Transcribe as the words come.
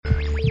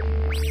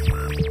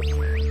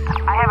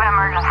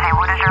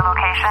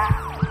station.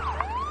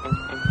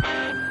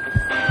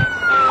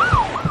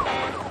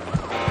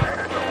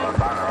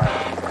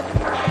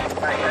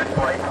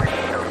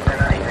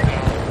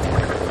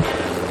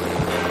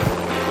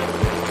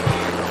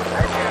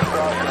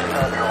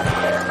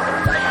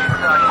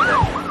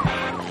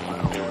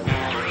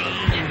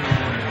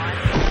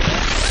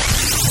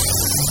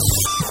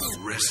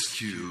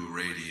 Rescue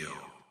Radio,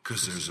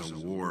 because there's a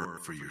war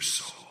for your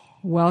soul.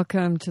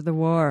 Welcome to the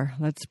war.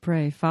 Let's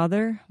pray.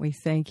 Father, we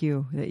thank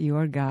you that you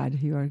are God.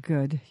 You are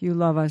good. You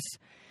love us.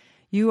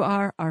 You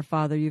are our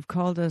Father. You've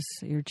called us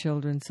your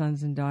children,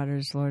 sons and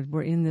daughters, Lord.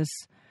 We're in this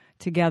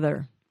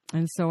together.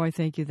 And so I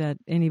thank you that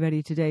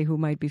anybody today who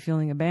might be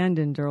feeling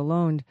abandoned or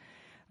alone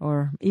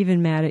or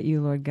even mad at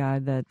you, Lord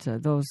God, that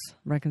those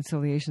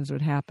reconciliations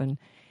would happen,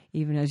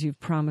 even as you've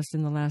promised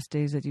in the last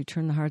days that you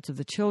turn the hearts of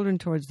the children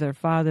towards their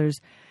fathers,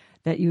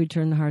 that you would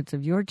turn the hearts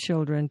of your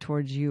children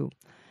towards you.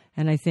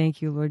 And I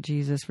thank you, Lord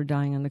Jesus, for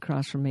dying on the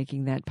cross, for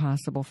making that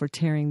possible, for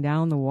tearing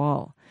down the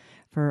wall,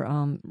 for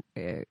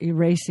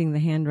erasing the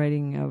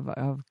handwriting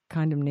of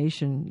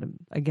condemnation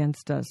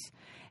against us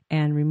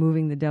and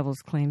removing the devil's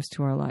claims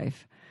to our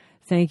life.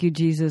 Thank you,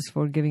 Jesus,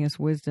 for giving us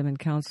wisdom and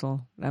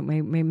counsel.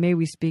 May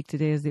we speak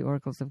today as the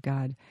oracles of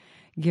God.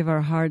 Give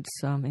our hearts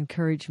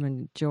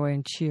encouragement, joy,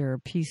 and cheer,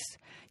 peace.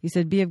 You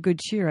said, be of good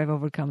cheer. I've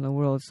overcome the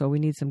world. So we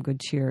need some good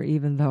cheer,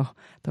 even though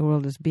the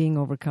world is being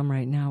overcome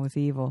right now with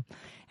evil.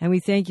 And we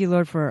thank you,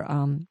 Lord, for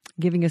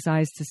giving us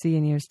eyes to see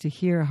and ears to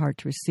hear, a heart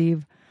to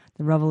receive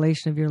the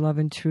revelation of your love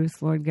and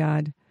truth, Lord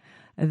God,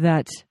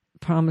 that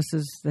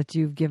promises that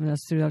you've given us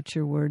throughout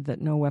your word, that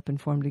no weapon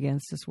formed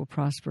against us will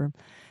prosper.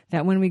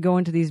 That when we go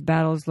into these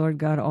battles, Lord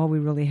God, all we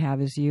really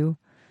have is you,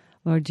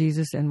 Lord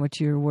Jesus, and what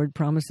your word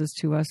promises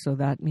to us. So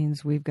that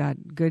means we've got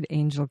good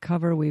angel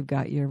cover. We've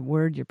got your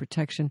word, your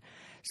protection.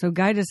 So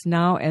guide us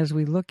now as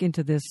we look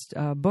into this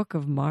book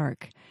of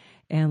Mark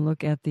and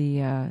look at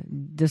the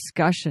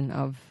discussion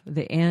of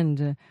the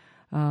end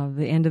of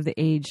the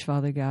age,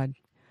 Father God.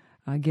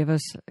 Give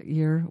us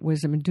your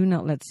wisdom, and do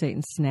not let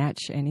Satan snatch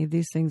any of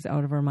these things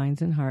out of our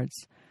minds and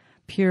hearts.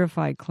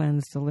 Purify,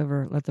 cleanse,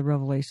 deliver. Let the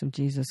revelation of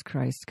Jesus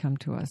Christ come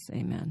to us.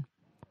 Amen.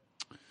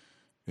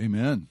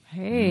 Amen.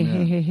 Hey,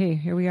 Amen. Hey.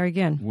 Here we are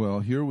again. Well,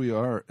 here we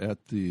are at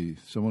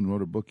someone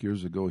wrote a book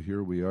years ago,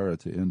 here we are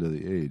at the end of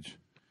the age.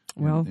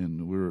 Well,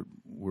 and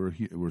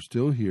we're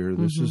still here.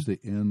 This is the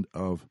end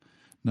of,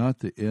 not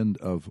the end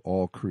of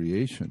all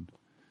creation,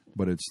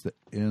 but it's the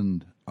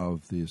end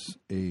of this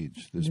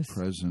age, this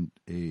present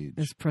age.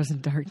 This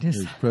present darkness.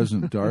 This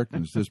present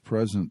darkness, this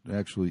present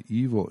actually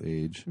evil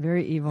age.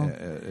 Very evil.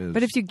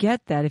 But if you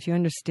get that, if you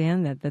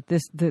understand that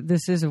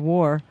this is a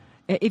war,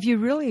 if you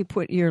really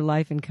put your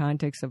life in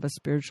context of a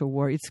spiritual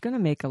war, it's going to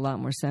make a lot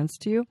more sense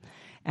to you,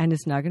 and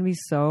it's not going to be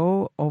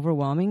so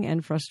overwhelming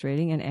and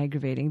frustrating and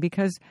aggravating,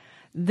 because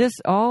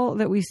all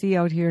that we see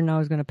out here now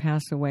is going to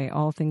pass away.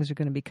 All things are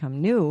going to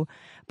become new,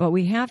 but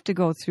we have to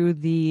go through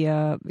the,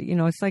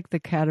 it's like the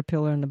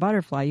caterpillar and the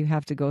butterfly. You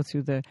have to go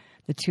through the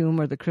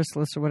tomb or the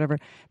chrysalis or whatever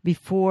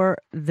before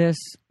this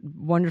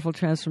wonderful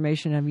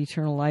transformation of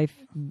eternal life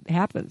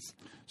happens.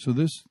 So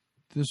this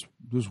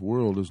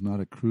world is not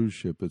a cruise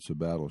ship, it's a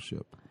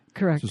battleship.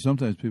 Correct. So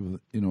sometimes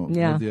people,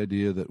 have the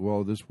idea that,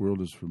 well, this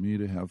world is for me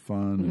to have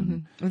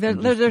fun. And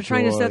they're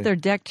trying to set their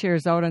deck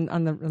chairs out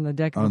on the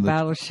deck of the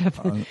battleship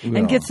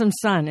and get some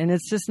sun, and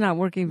it's just not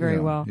working very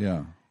well.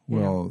 Yeah.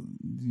 Well,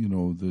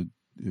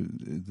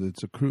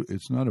 it's a cruise.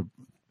 It's not a.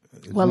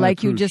 Well,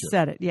 like you just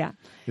said it, yeah.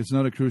 It's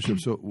not a cruise ship.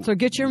 So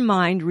get your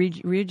mind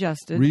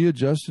readjusted.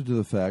 Readjusted to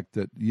the fact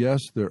that, yes,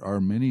 there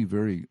are many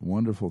very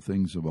wonderful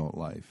things about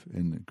life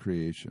and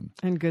creation.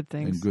 And good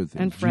things.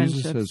 And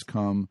friendships. Jesus has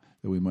come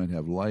that we might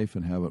have life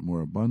and have it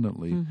more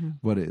abundantly,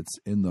 but it's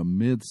in the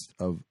midst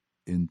of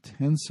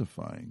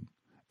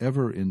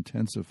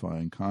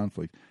ever-intensifying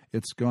conflict.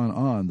 It's gone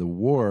on. The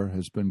war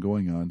has been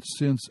going on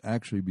since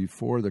actually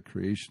before the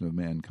creation of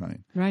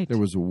mankind. Right. There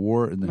was a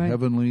war in the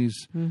heavenlies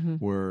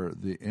where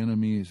the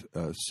enemy,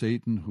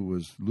 Satan, who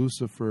was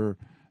Lucifer,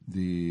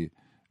 the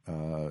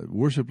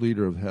worship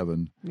leader of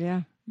heaven,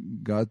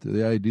 got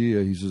the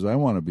idea. He says, I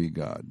want to be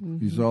God.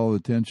 He saw all the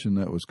attention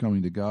that was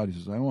coming to God. He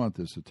says, I want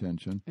this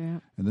attention,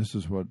 and this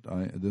is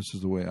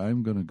the way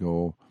I'm going to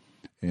go.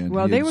 And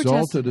he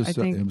exalted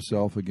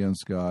himself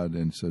against God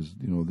and says,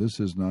 this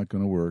is not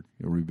going to work.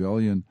 A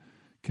rebellion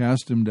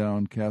cast him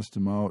down, cast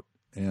him out,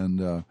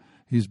 and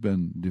he's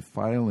been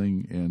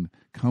defiling and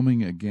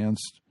coming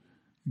against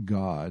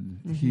God.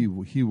 He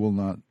will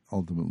not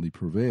ultimately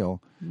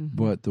prevail,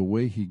 but the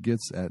way he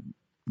gets at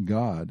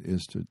God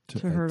is to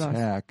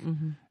attack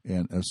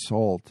and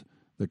assault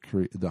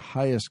the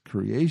highest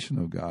creation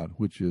of God,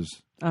 which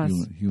is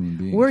human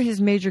beings. We're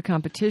his major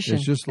competition.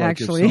 It's just like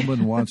if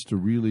someone wants to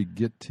really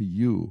get to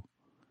you,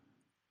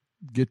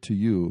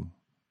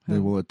 they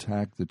will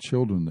attack the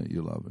children that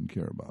you love and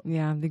care about.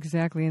 Yeah,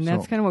 exactly. And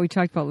that's kind of what we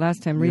talked about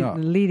last time,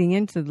 leading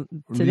into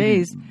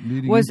today's.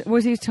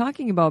 Was he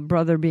talking about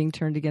brother being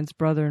turned against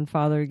brother and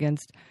father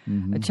against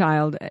a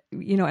child?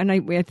 And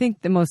I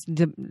think the most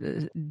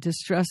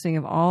distressing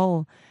of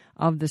all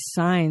of the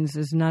signs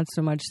is not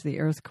so much the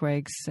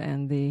earthquakes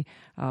and the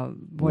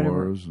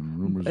whatever wars and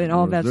rumors and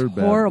all that's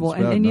horrible.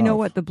 And you know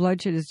what? The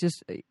bloodshed is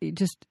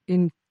just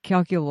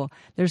incalculable.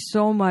 There's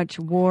so much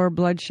war,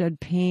 bloodshed,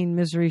 pain,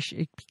 misery,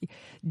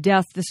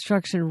 death,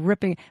 destruction,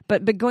 ripping.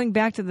 But going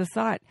back to the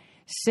thought,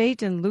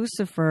 Satan,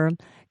 Lucifer,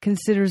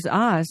 considers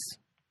us,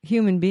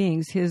 human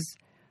beings, his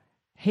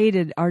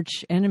hated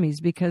arch enemies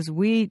because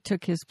we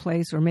took his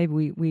place, or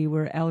maybe we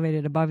were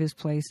elevated above his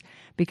place,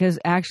 because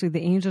actually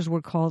the angels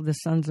were called the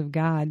sons of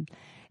God.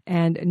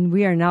 And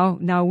we are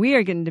now we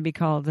are getting to be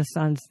called the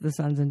sons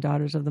and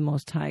daughters of the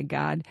Most High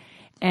God.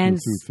 And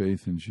through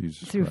faith in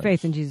Jesus Through Christ.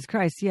 faith in Jesus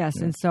Christ, yes.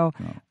 Yeah. And so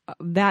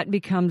that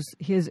becomes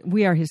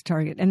we are his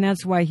target. And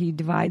that's why he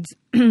divides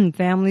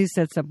families,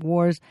 sets up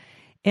wars.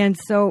 And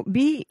so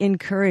be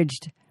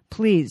encouraged,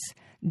 please.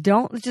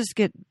 Don't just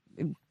get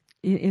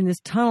in this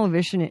tunnel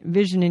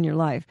vision in your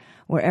life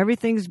where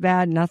everything's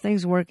bad,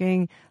 nothing's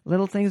working,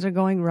 little things are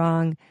going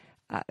wrong.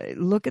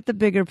 Look at the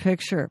bigger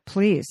picture,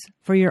 please.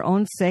 For your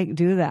own sake,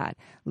 do that.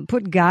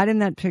 Put God in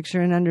that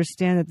picture and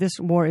understand that this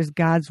war is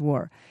God's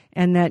war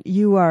and that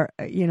you are,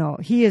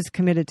 he is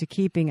committed to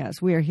keeping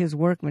us. We are his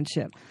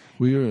workmanship.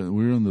 We're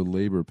in the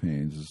labor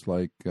pains. It's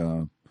like,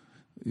 a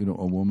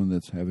woman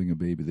that's having a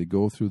baby. They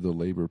go through the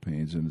labor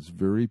pains and it's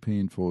very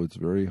painful. It's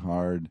very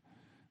hard,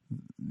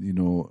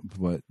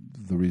 but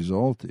the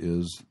result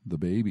is the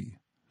baby.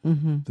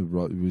 Mm-hmm. The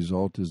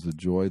result is the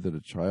joy that a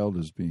child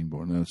is being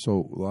born. And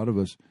so a lot of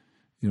us,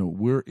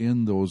 we're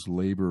in those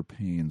labor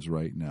pains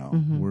right now.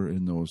 Mm-hmm. We're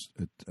in those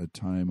a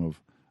time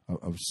of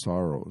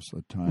sorrows,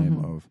 a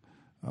time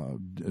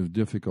of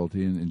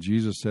difficulty. And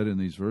Jesus said in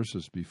these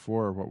verses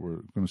before, what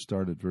we're going to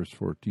start at verse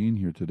 14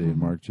 here today in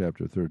Mark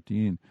chapter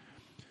 13,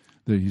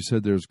 that he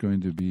said there's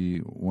going to be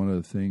one of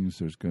the things,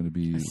 there's going to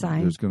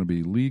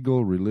be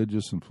legal,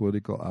 religious, and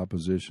political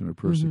opposition or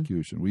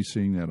persecution. We're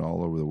seeing that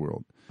all over the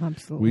world.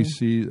 Absolutely. We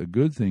see a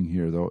good thing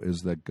here, though,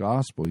 is that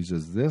gospel. He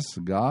says this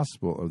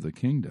gospel of the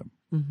kingdom,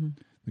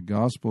 the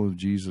gospel of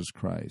Jesus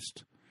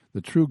Christ,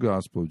 the true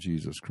gospel of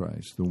Jesus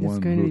Christ, the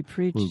one who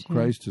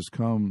Christ has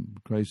come.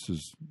 Christ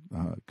has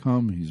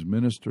come. He's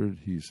ministered.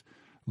 He's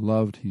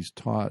loved. He's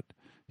taught.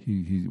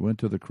 He went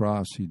to the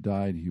cross. He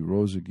died. He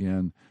rose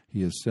again.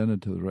 He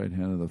ascended to the right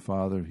hand of the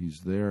Father. He's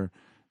there,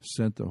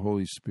 sent the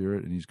Holy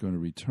Spirit, and he's going to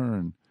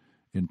return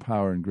in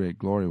power and great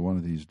glory one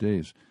of these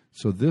days.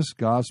 So this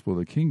gospel of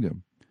the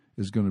kingdom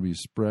is going to be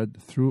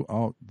spread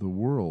throughout the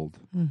world,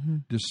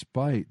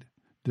 despite,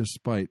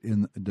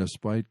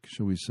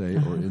 shall we say,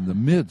 or in the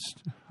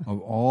midst of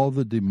all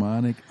the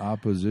demonic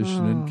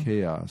opposition and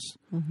chaos,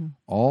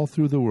 all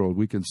through the world.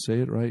 We can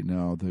say it right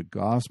now: the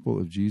gospel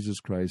of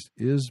Jesus Christ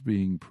is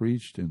being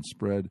preached and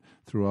spread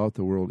throughout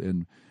the world,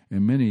 and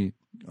many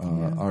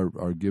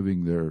are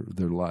giving their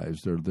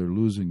lives. They're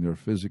losing their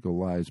physical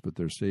lives, but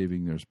they're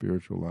saving their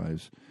spiritual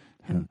lives.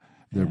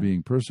 They're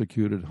being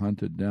persecuted,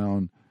 hunted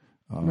down.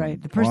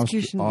 The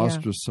persecution,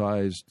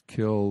 ostracized,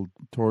 killed,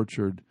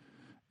 tortured,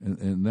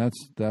 and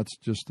that's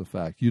just the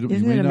fact. You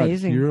Isn't may it not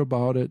amazing? hear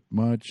about it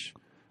much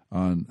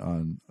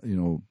on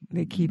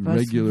they keep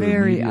regular us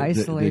very media.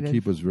 isolated. They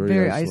keep us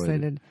very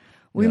isolated.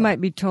 We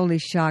might be totally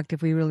shocked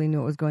if we really knew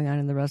what was going on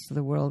in the rest of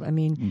the world. I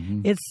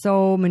mean, it's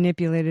so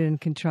manipulated and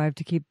contrived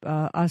to keep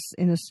us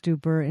in a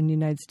stupor in the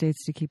United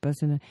States, to keep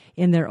us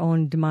in their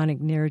own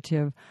demonic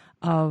narrative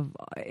of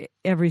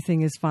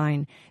everything is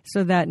fine,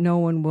 so that no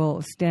one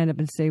will stand up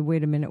and say,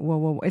 wait a minute,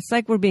 whoa. It's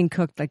like we're being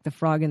cooked like the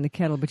frog in the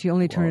kettle, but you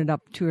only turn it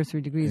up 2 or 3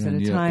 degrees at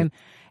a time,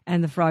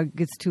 and the frog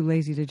gets too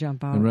lazy to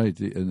jump out. And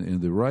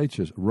and the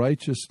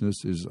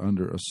righteousness is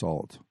under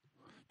assault.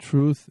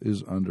 Truth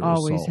is under assault.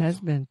 Always has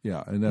been.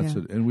 Yeah, and that's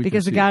it. And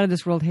because the God of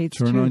this world hates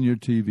truth. Turn on your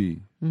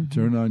TV.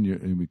 Turn on your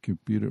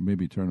computer.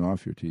 Maybe turn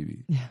off your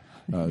TV.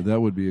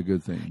 That would be a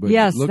good thing. But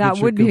yes, look that at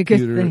your would be a good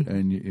computer,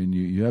 thing. And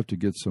you have to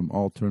get some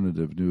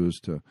alternative news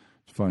to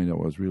find out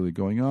what's really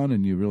going on,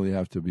 and you really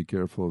have to be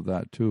careful of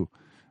that too.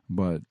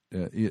 But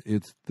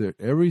it's there.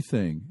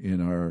 Everything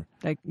in our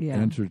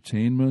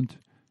entertainment,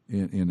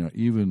 in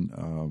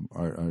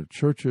our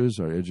churches,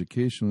 our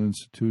educational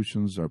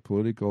institutions, our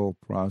political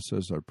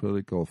process, our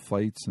political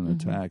fights and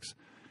attacks,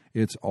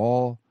 it's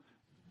all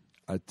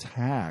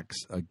attacks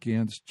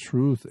against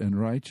truth and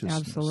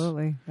righteousness.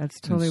 Absolutely. That's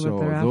totally and so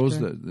what they're those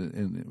after.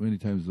 And many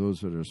times those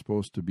that are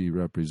supposed to be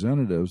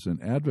representatives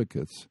and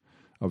advocates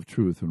of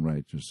truth and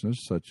righteousness,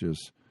 such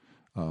as,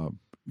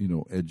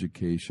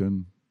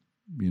 education,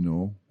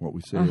 what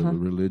we say,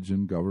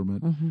 religion,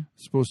 government,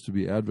 it's supposed to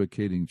be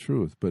advocating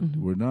truth, but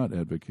we're not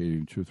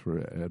advocating truth,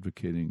 we're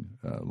advocating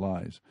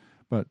lies.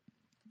 But,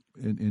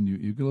 and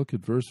you can look at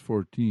verse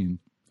 14,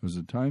 there's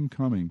a time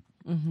coming,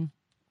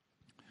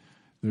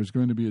 there's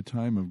going to be a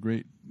time of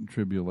great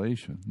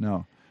tribulation.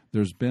 Now,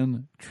 there's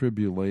been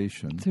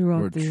tribulation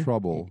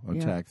trouble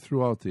attack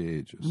throughout the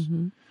ages.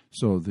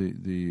 So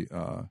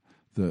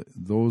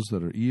those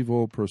that are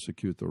evil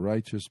persecute the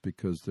righteous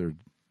because they're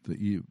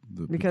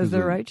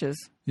they're righteous.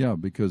 Yeah,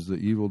 because the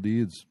evil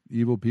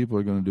people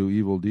are going to do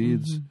evil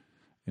deeds,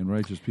 and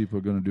righteous people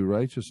are going to do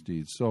righteous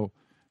deeds. So,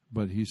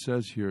 but he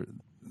says here,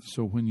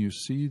 so when you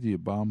see the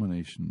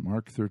abomination,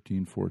 Mark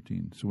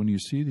 13:14. So when you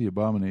see the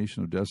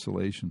abomination of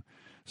desolation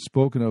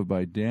spoken of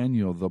by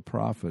Daniel the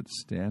prophet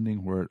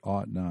standing where it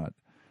ought not,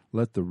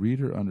 let the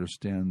reader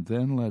understand.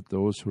 Then let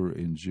those who are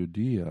in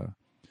Judea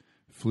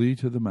flee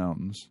to the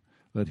mountains.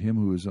 Let him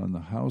who is on the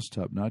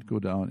housetop not go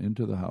down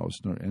into the house,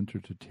 nor enter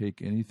to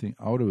take anything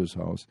out of his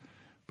house.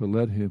 But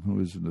let him who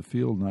is in the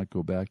field not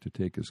go back to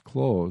take his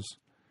clothes.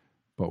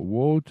 But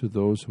woe to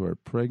those who are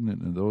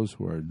pregnant and those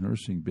who are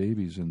nursing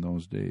babies in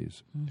those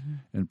days. Mm-hmm.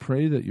 And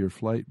pray that your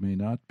flight may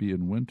not be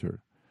in winter,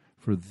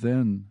 for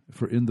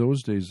in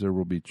those days there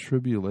will be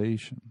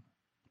tribulation,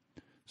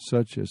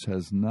 such as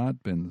has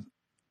not been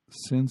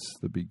since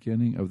the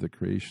beginning of the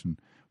creation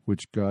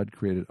which God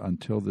created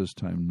until this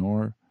time,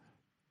 nor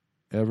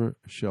ever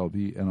shall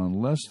be. And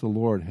unless the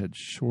Lord had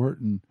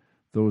shortened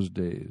those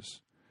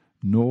days,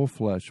 no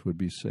flesh would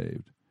be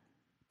saved.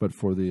 But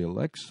for the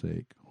elect's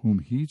sake, whom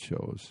he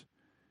chose,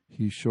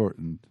 he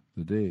shortened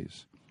the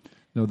days.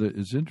 Now,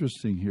 it's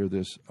interesting here,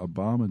 this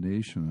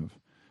abomination of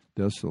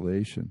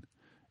desolation.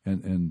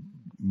 And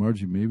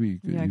Margie, maybe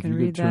if you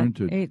could turn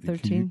to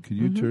 8:13. Could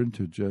you turn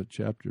to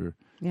chapter?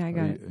 Yeah, I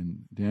got it.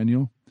 In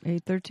Daniel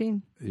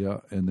 8:13. Yeah,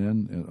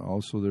 and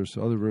also there's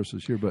other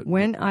verses here. But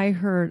when I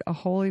heard a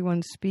holy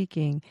one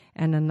speaking,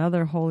 and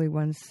another holy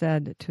one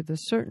said to the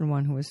certain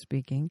one who was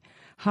speaking,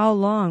 how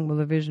long will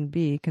the vision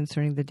be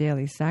concerning the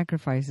daily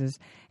sacrifices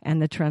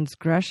and the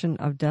transgression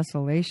of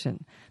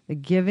desolation, the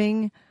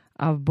giving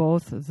of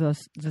both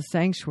the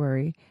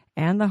sanctuary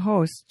and the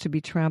host to be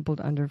trampled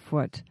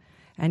underfoot?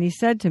 And he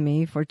said to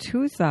me, for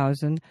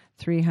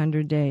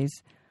 2,300 days,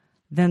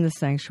 then the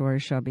sanctuary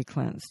shall be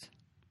cleansed.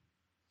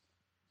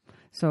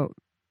 So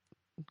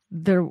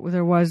there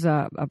was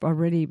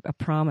already a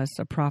promise,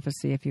 a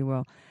prophecy, if you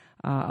will,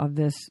 of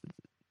this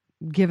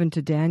given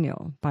to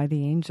Daniel by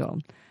the angel,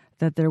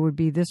 that this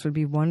would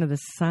be one of the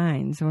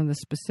signs, one of the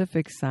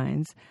specific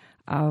signs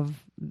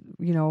of,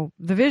 the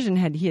vision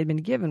he had been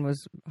given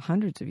was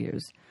hundreds of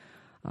years,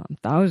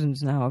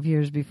 thousands now of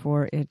years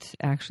before it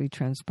actually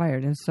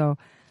transpired. And so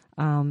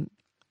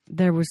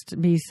there was to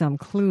be some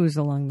clues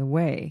along the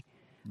way.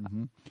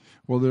 Mm-hmm.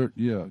 Well,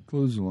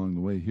 clues along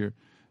the way here.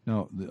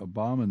 Now, the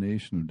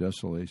abomination of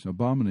desolation.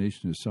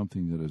 Abomination is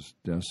something that is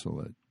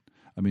desolate.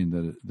 I mean,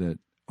 that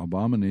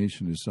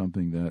abomination is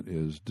something that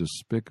is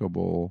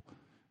despicable,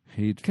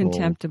 hateful,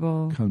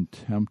 contemptible,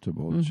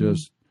 mm-hmm.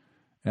 just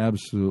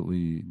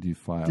absolutely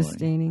defiling.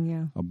 Disdaining,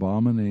 yeah.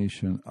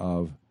 Abomination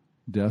of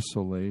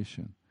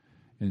desolation.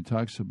 And it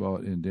talks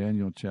about in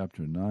Daniel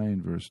chapter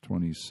 9, verse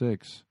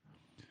 26,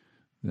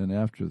 then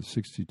after the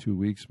 62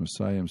 weeks,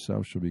 Messiah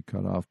himself shall be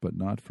cut off, but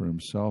not for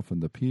himself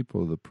and the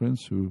people, the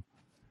prince who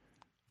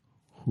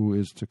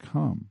is to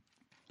come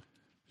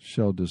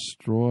shall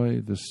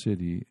destroy the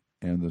city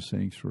and the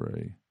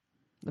sanctuary.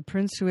 The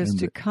prince who is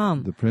to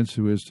come. The prince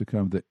who is to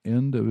come. The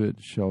end of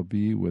it shall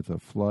be with a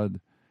flood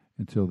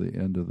until the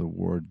end of the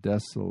war.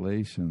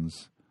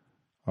 Desolations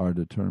are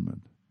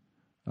determined.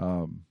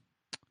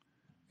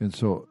 And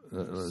so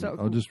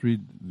I'll just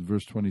read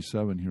verse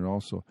 27 here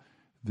also.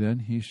 Then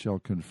he shall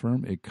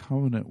confirm a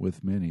covenant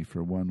with many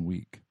for 1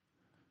 week.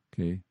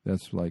 Okay,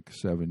 that's like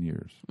 7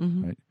 years,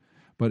 mm-hmm. right?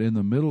 But in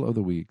the middle of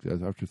the week,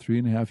 after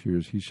 3.5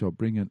 years, he shall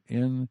bring an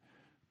end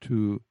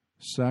to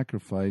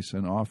sacrifice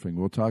and offering.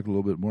 We'll talk a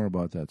little bit more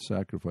about that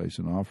sacrifice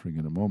and offering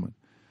in a moment.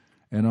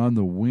 And on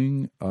the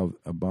wing of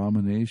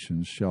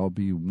abominations shall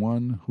be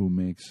one who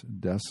makes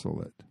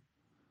desolate.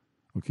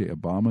 Okay,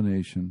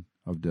 abomination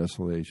of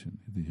desolation.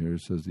 Here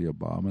it says the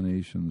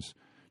abominations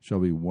shall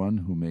be one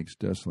who makes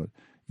desolate,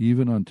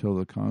 even until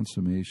the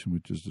consummation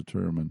which is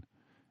determined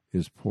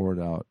is poured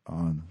out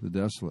on the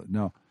desolate.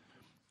 Now,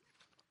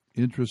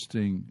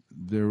 interesting,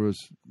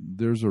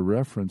 there's a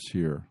reference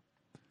here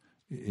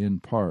in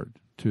part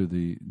to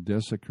the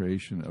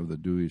desecration of the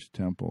Jewish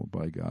temple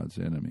by God's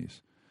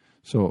enemies.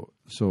 So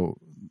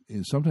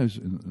sometimes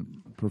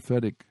in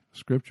prophetic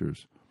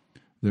scriptures,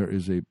 there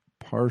is a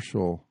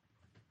partial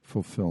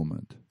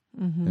fulfillment,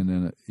 mm-hmm. and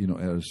then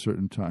at a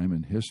certain time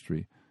in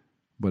history,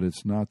 but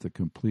it's not the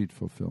complete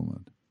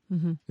fulfillment.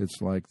 Mm-hmm.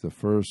 It's like the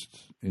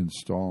first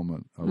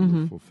installment of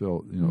mm-hmm. the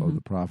fulfilled, mm-hmm. of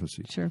the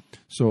prophecy. Sure.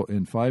 So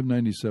in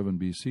 597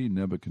 BC,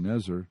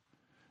 Nebuchadnezzar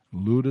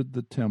looted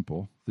the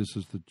temple. This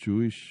is the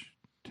Jewish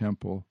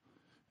temple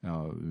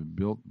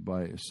built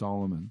by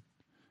Solomon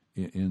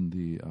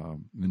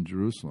in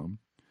Jerusalem,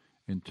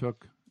 and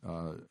took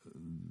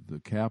the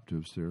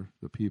captives there,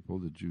 the people,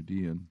 the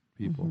Judean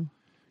people,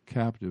 mm-hmm.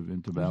 captive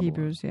into Babylon.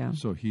 Hebrews, yeah.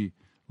 So he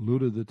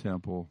looted the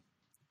temple.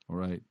 All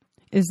right.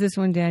 Is this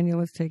when Daniel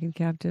was taken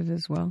captive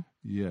as well?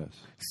 Yes.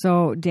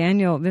 So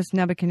this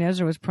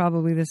Nebuchadnezzar was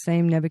probably the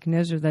same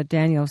Nebuchadnezzar that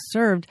Daniel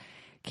served,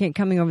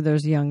 coming over there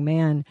as a young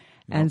man.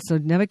 Yep. And so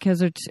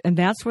Nebuchadnezzar, and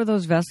that's where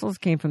those vessels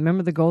came from.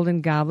 Remember the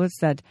golden goblets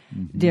that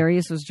mm-hmm.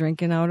 Darius was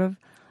drinking out of?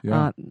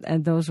 Yeah.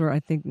 And those were, I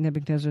think,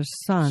 Nebuchadnezzar's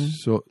son.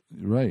 So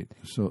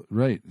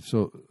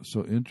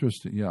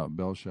interesting. Yeah,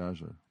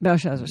 Belshazzar.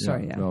 Belshazzar,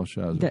 sorry, yeah.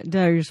 Belshazzar.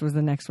 Darius was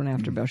the next one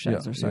after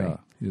Belshazzar, sorry.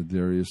 Yeah,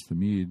 Darius the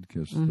Mede,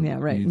 because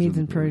Medes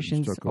and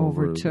Persians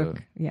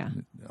overtook. Get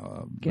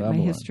Babylon. my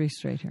history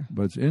straight here.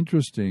 But it's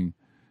interesting,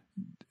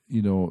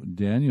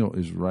 Daniel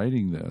is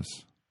writing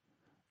this.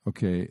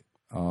 Okay,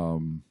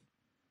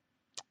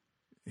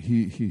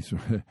 he's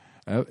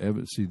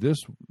see this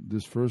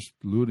first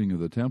looting of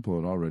the temple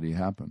had already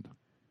happened.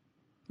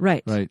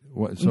 Right. So,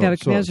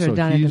 Nebuchadnezzar had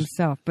done it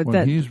himself. But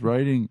when he's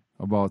writing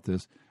about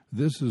this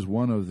is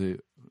one of the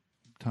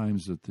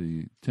times that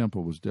the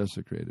temple was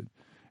desecrated.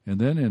 And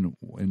then in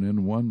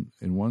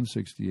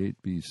 168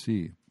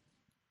 BC,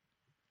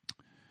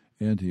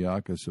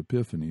 Antiochus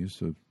Epiphanes,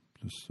 so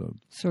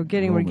we're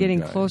getting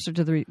guy. closer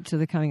to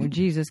the coming of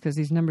Jesus, because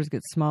these numbers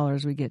get smaller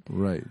as we get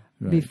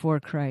before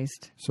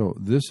Christ. So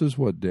this is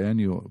what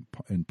Daniel,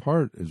 in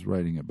part, is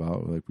writing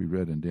about, like we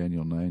read in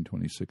Daniel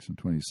 9:26 and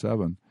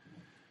 27.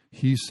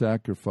 He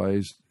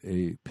sacrificed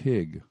a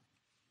pig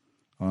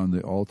on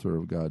the altar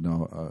of God.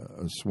 Now,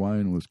 a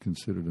swine was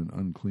considered an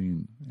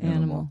unclean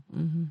animal.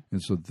 Mm-hmm.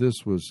 And so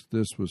this was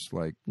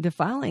like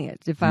defiled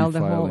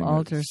the whole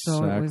altar,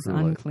 so it was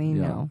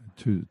unclean now.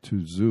 To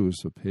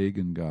Zeus, a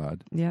pagan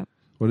god. Yep.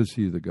 What is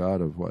he, the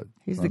god of what?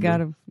 He's thunder? the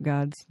god of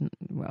gods.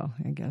 Well,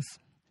 I guess.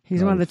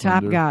 He's God one of the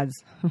top thunder,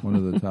 gods. One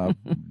of the top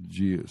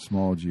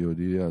small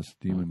gods,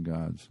 demon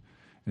gods.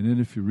 And then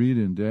if you read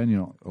in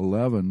Daniel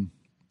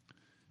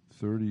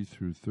 11:30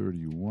 through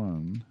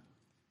 31,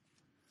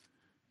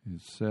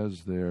 it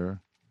says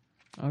there,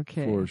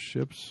 for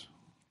ships.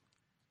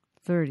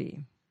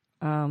 30.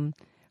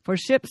 For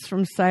ships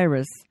from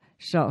Cyprus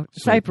shall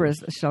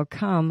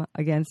come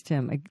against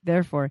him.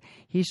 Therefore,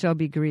 he shall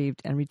be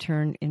grieved and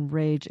return in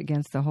rage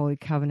against the holy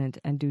covenant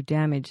and do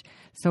damage.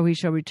 So he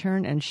shall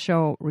return and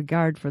show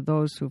regard for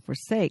those who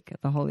forsake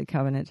the holy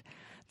covenant.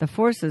 The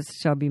forces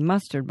shall be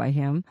mustered by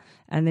him,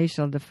 and they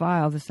shall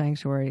defile the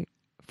sanctuary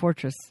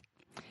fortress.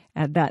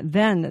 At that,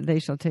 then they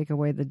shall take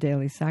away the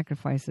daily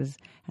sacrifices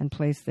and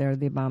place there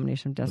the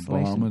abomination of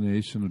desolation.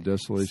 Abomination of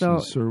desolation.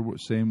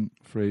 Same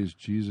phrase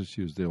Jesus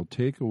used. They'll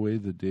take away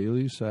the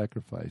daily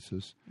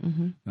sacrifices.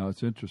 Mm-hmm. Now,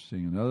 it's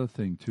interesting. Another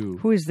thing, too.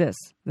 Who is this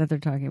that they're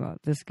talking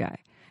about? This guy.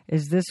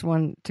 Is this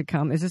one to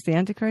come? Is this the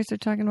Antichrist they're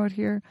talking about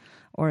here?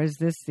 Or is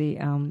this the...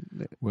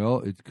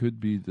 well, it could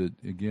be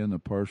that, again, a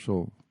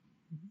partial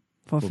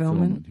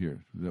fulfillment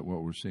here, that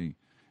what we're seeing.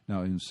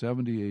 Now, in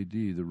 70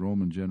 A.D., the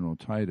Roman general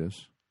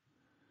Titus...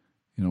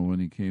 when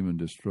he came and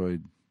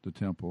destroyed the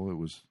temple, it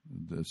was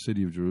the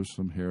city of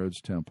Jerusalem,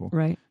 Herod's temple.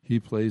 Right. He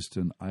placed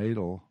an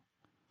idol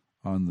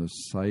on the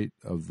site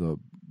of the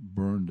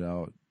burned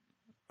out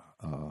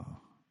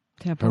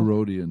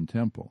Herodian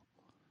temple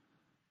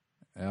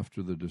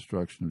after the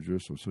destruction of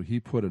Jerusalem. So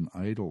he put an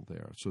idol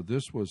there. So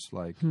this was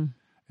like an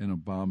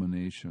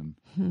abomination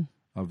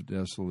of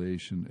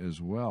desolation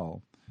as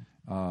well.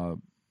 But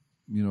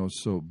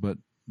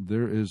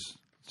there is,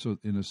 so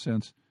in a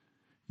sense,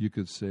 you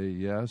could say,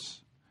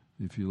 yes,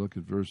 if you look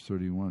at verse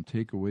 31,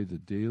 take away the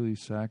daily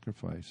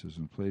sacrifices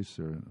and place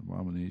there an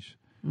abomination,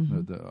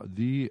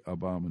 the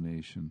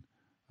abomination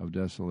of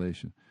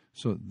desolation.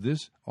 So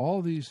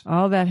all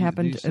that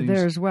happened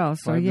there as well.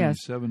 So yes,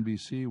 597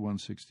 BC,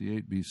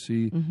 168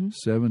 BC,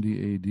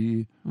 70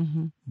 AD.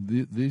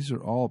 These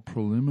are all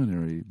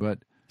preliminary,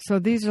 but so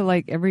these are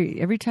like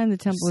every time the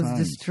temple was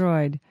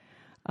destroyed,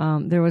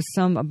 there was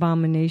some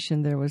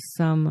abomination, there was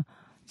some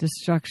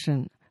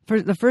destruction. For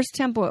the first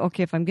temple,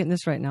 okay, if I'm getting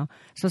this right now.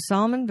 So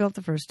Solomon built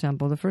the first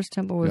temple. The first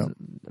temple was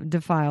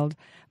defiled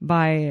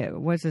by,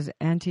 what's his,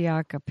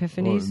 Antioch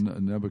Epiphanes?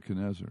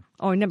 Nebuchadnezzar.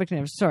 Oh,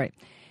 Nebuchadnezzar, sorry.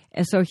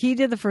 And so he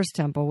did the first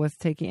temple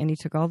and he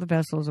took all the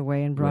vessels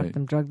away and brought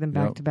them, drugged them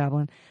back to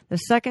Babylon. The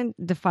second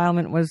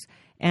defilement was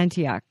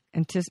Antioch.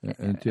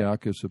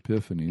 Antiochus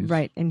Epiphanes.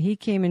 Right, and he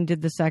came and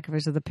did the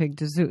sacrifice of the pig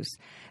to Zeus.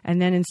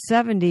 And then in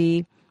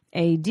 70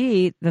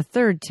 A.D., the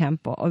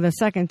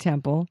second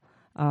temple,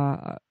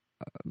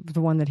 the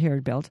one that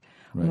Herod built,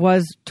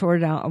 was torn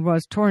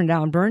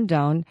down, burned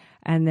down,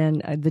 and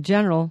then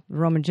the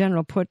Roman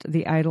general, put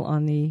the idol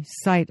on the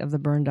site of the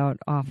burned out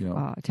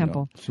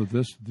temple. Yeah. So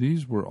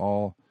these were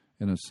all,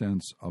 in a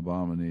sense,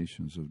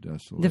 abominations of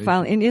desolation.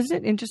 Defiling. And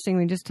isn't it interesting,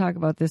 we just talk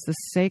about this,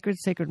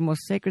 the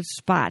most sacred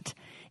spot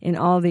in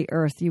all the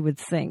earth, you would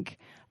think,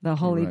 the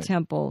holy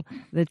temple,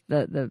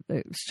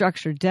 the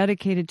structure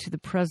dedicated to the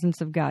presence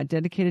of God,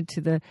 dedicated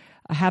to the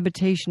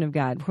habitation of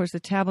God. Of course, the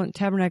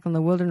tabernacle in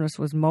the wilderness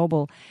was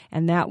mobile,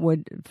 and that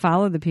would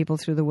follow the people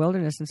through the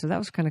wilderness, and so that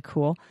was kind of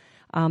cool.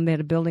 They had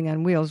a building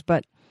on wheels,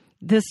 but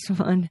this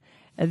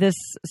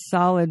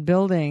solid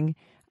building,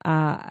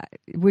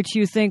 which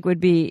you think would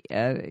be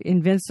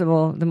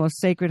invincible, the most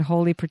sacred,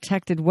 holy,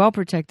 protected, well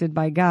protected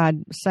by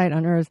God site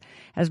on earth,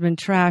 has been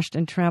trashed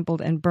and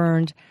trampled and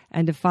burned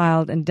and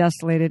defiled and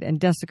desolated and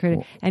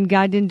desecrated, and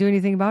God didn't do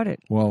anything about it.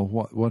 Well,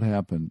 what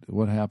happened?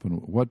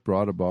 What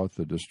brought about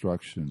the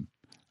destruction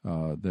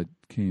that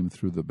came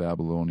through the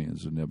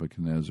Babylonians and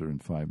Nebuchadnezzar in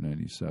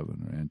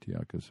 597, or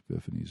Antiochus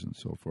Epiphanes and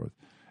so forth?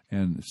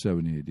 and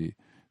 70 AD,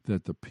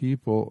 that the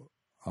people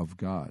of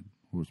God,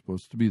 who were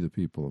supposed to be the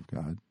people of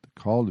God,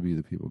 called to be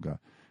the people of God,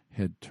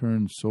 had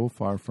turned so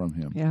far from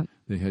him. Yeah.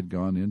 They had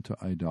gone into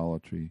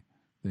idolatry.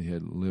 They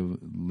had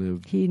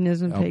lived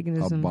hedonism,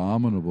 paganism,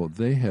 abominable.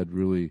 They had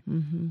really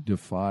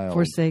defiled,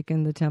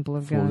 forsaken the temple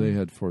of God. They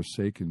had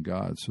forsaken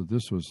God. So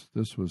this was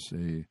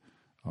a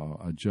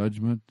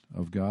judgment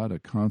of God, a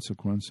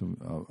consequence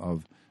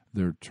of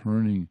their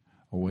turning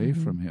away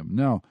from Him.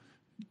 Now,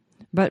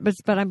 but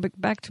I'm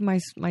back to my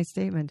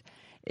statement.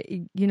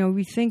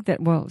 We think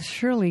that, well,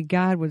 surely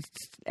God would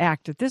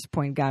act at this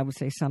point. God would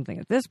say something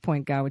at this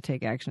point. God would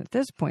take action at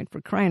this point.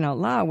 For crying out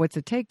loud, what's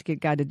it take to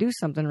get God to do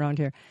something around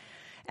here?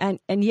 And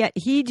yet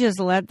He just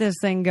let this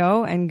thing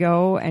go and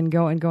go and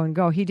go and go and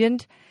go. He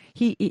didn't.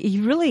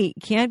 He really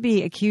can't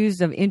be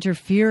accused of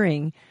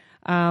interfering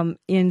in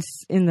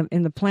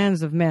the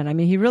plans of men. I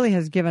mean, He really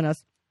has given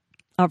us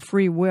a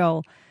free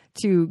will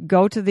to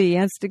go to the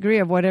nth degree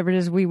of whatever it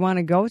is we want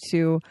to go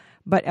to,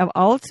 but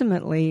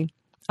ultimately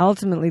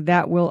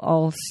that will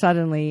all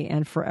suddenly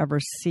and forever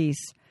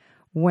cease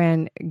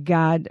when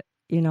God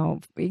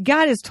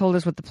has told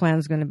us what the plan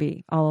is going to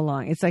be all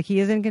along. It's like He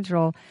is in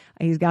control.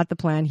 He's got the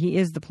plan. He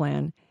is the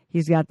plan.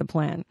 He's got the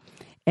plan.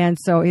 And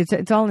so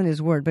it's all in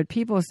His Word. But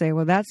people say,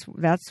 well, that's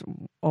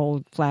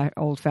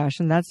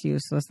old-fashioned. That's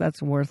useless. That's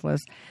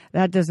worthless.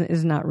 That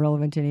is not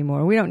relevant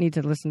anymore. We don't need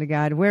to listen to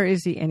God. Where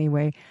is He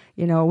anyway?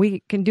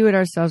 We can do it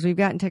ourselves. We've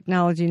gotten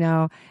technology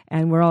now,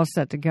 and we're all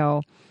set to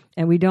go.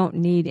 And we don't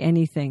need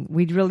anything.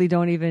 We really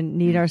don't even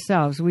need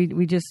ourselves.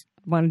 We just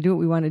want to do what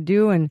we want to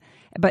do.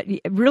 But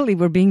really,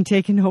 we're being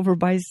taken over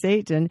by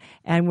Satan,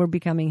 and we're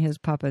becoming his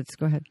puppets.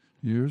 Go ahead.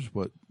 Here's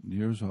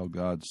how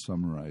God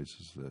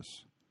summarizes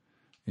this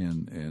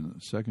in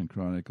 2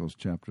 Chronicles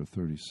chapter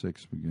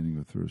 36, beginning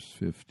with verse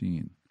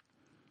 15.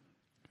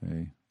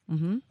 Okay.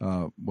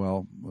 Mm-hmm.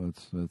 Well,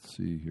 let's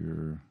see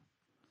here.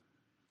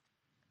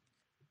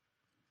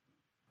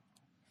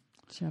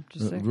 Chapter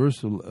 6. Verse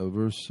 2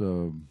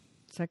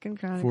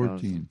 Chronicles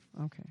 14.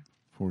 Okay.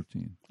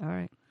 14. All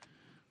right.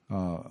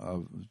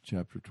 Of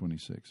chapter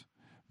 26.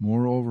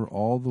 Moreover,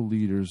 all the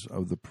leaders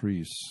of the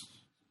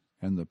priests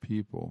and the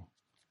people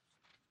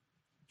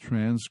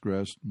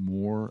transgressed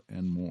more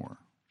and more,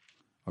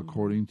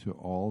 according to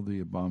all the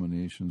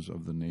abominations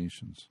of the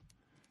nations,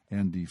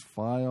 and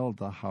defiled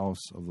the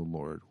house of the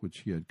Lord, which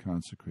He had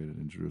consecrated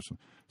in Jerusalem.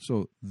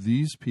 So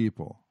these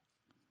people,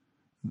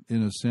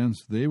 in a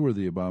sense, they were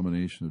the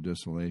abomination of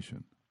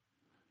desolation,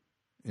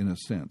 in a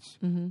sense,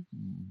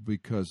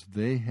 because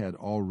they had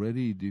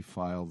already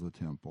defiled the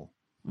temple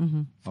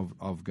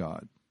of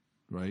God,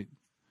 right?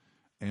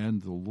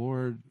 And the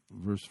Lord,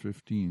 verse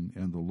 15,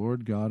 and the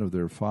Lord God of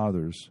their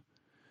fathers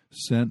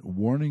sent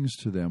warnings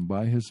to them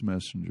by His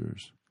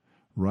messengers,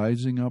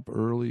 rising up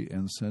early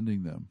and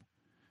sending them,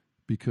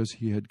 because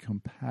He had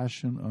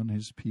compassion on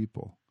His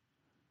people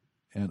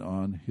and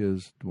on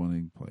His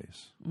dwelling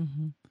place.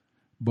 Mm-hmm.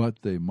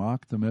 But they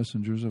mocked the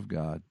messengers of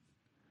God,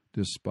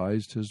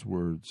 despised His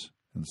words,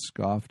 and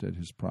scoffed at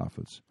His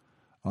prophets,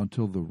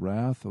 until the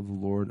wrath of the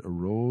Lord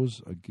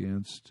arose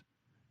against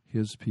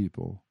His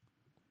people,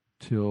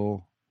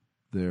 till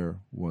there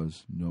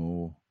was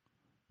no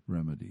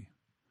remedy.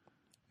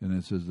 And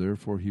it says,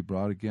 therefore He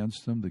brought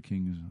against them the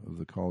kings of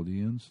the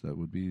Chaldeans, that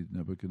would be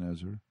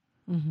Nebuchadnezzar.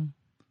 Mm-hmm.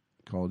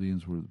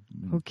 Chaldeans were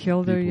who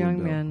killed their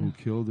young men. Who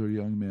killed their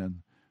young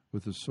men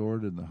with the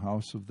sword in the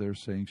house of their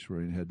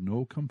sanctuary, and had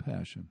no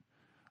compassion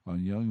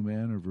on young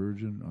man or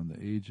virgin, on the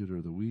aged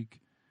or the weak.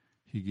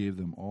 He gave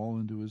them all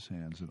into His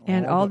hands.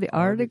 And all the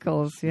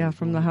articles,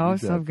 from the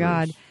house of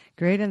God,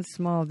 great and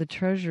small, the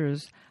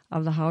treasures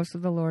of the house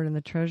of the Lord and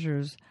the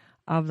treasures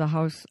of the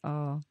house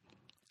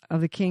of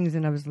the kings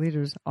and of his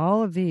leaders,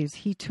 all of these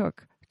He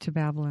took to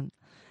Babylon.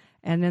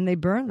 And then they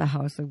burned the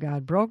house of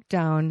God, broke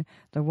down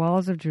the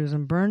walls of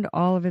Jerusalem, burned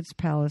all of its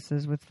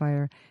palaces with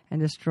fire, and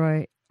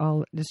destroyed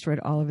all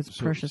of its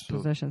precious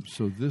possessions.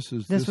 So this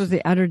was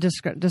the utter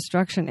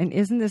destruction. And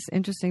isn't this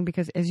interesting?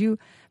 Because as you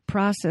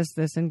process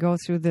this and go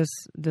through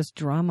this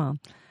drama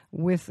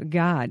with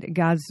God,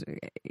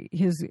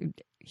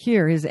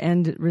 his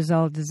end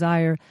result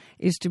desire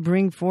is to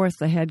bring forth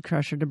the head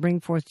crusher, to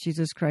bring forth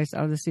Jesus Christ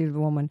out of the seed of the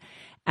woman.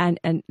 And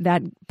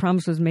that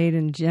promise was made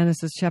in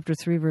Genesis chapter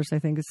 3, verse, I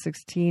think it's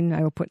 16.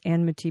 I will put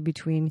enmity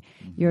between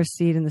your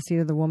seed and the seed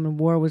of the woman.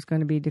 War was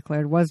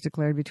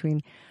declared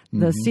between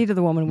the seed of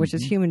the woman, which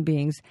is human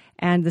beings,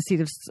 and the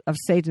seed of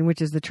Satan,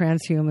 which is the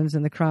transhumans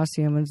and the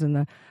crosshumans and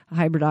the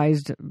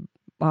hybridized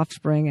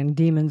offspring and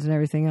demons and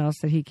everything else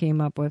that he came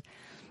up with.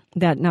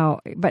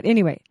 But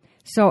anyway,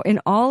 so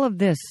in all of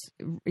this,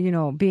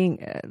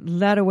 being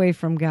led away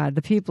from God,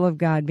 the people of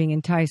God being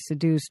enticed,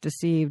 seduced,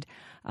 deceived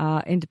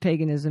into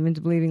paganism,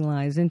 into believing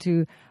lies,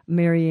 into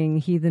marrying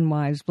heathen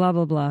wives, blah,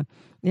 blah, blah.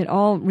 It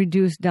all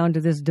reduced down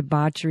to this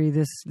debauchery,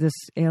 this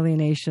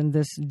alienation,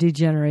 this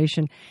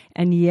degeneration.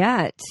 And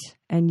yet,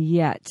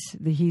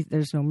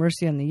 there's no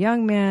mercy on the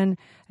young men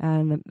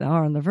and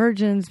on the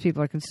virgins.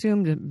 People are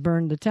consumed,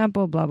 burn the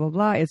temple, blah, blah,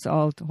 blah. It's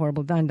all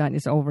horrible, done.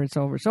 It's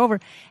over.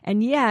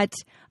 And yet,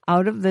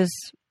 out of this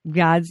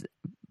God's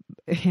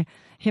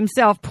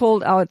himself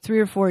pulled out 3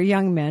 or 4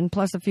 young men,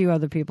 plus a few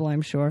other people,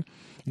 I'm sure,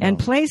 and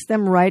placed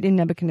them right in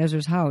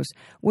Nebuchadnezzar's house,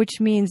 which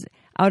means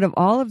out of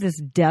all of this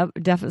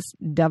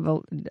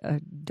devil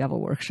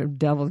worship,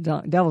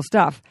 devil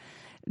stuff,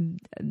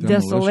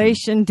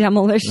 desolation,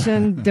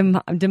 demolition,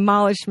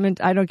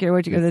 demolishment, I don't care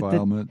what you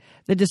call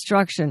the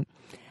destruction.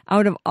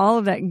 Out of all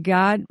of that,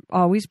 God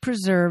always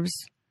preserves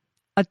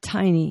a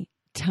tiny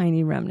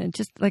remnant,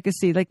 just like a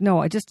seed, like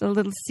Noah, just a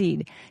little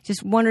seed,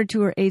 just 1 or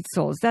 2 or 8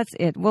 souls. That's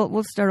it.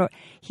 We'll start out.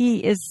 He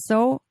is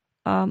so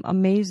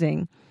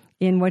amazing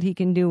in what he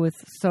can do with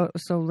so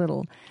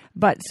little.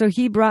 But so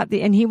he brought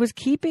and he was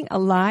keeping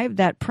alive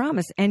that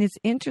promise. And it's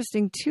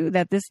interesting too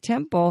that this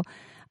temple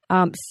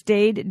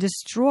stayed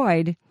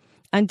destroyed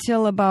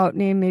until about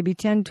maybe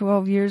 10,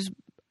 12 years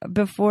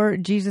before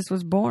Jesus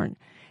was born.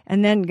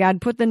 And then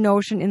God put the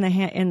notion in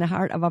the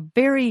heart of a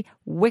very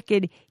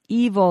wicked,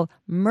 evil,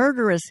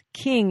 murderous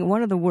king,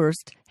 one of the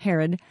worst,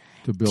 Herod,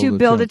 to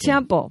build a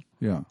temple.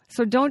 Yeah.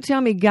 So don't tell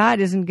me God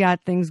hasn't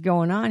got things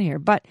going on here.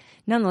 But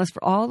nonetheless,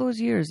 for all those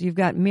years, you've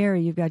got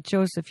Mary, you've got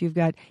Joseph, you've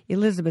got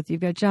Elizabeth,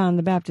 you've got John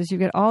the Baptist, you've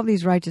got all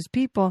these righteous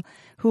people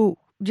who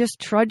just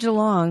trudge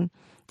along,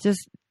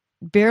 just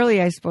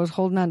barely, I suppose,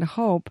 holding on to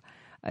hope.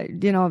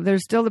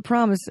 There's still the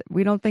promise.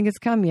 We don't think it's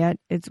come yet.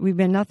 We've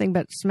been nothing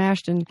but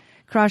smashed and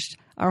crushed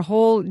our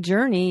whole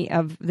journey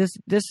of this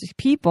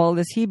people,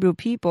 this Hebrew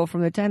people, from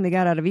the time they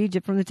got out of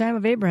Egypt, from the time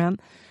of Abraham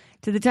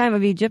to the time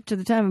of Egypt, to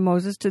the time of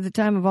Moses, to the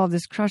time of all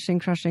this crushing.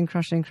 There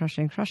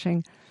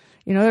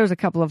was a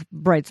couple of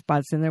bright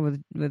spots in there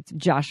with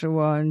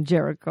Joshua and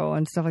Jericho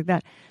and stuff like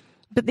that.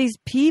 But these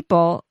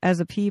people,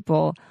 as a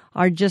people,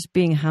 are just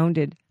being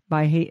hounded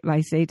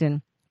by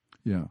Satan.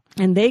 Yeah.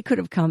 And they could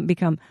have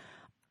become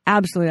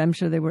absolutely, I'm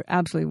sure they were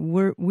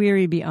absolutely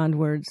weary beyond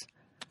words.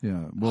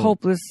 Yeah.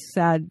 Hopeless,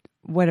 sad,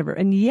 whatever.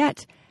 And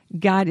yet,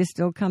 God is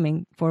still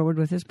coming forward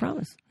with his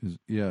promise.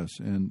 Yes,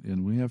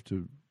 and we have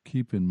to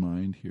keep in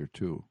mind here,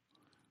 too,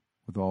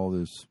 with all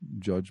this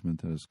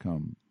judgment that has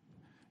come.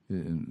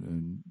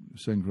 In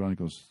 2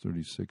 Chronicles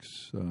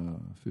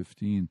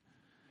 36:15,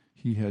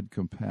 he had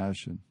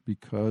compassion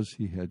because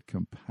he had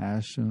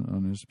compassion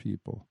on his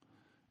people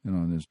and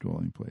on his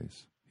dwelling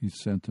place. He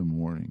sent them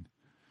warning.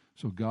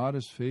 So God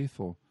is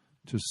faithful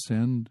to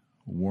send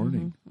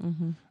warning.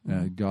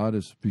 God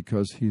is,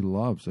 because he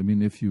loves. I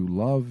mean, if you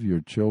love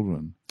your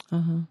children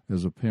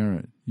as a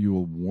parent, you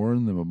will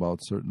warn them about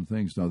certain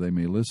things. Now, they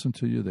may listen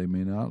to you, they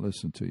may not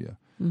listen to you.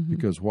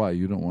 Because why?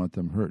 You don't want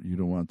them hurt. You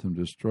don't want them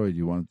destroyed.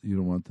 You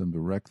don't want them to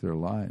wreck their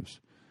lives.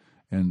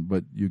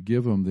 But you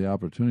give them the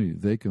opportunity.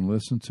 They can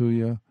listen to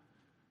you,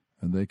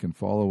 and they can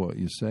follow what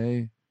you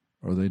say,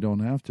 or they don't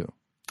have to.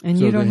 And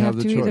so you don't have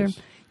to choice. either.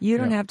 You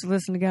don't have to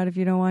listen to God if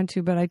you don't want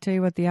to, but I tell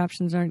you what, the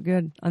options aren't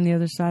good on the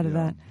other side of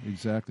that.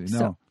 Exactly.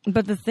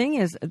 But the thing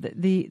is,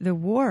 the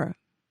war,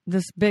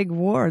 this big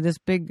war, this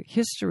big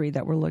history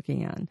that we're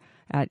looking at,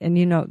 and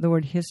the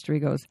word history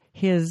goes,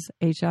 his,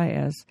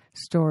 H-I-S,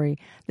 story.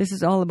 This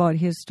is all about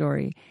his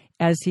story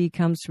as he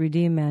comes to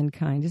redeem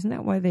mankind. Isn't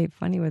that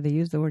funny why they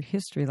use the word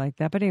history like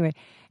that? But anyway,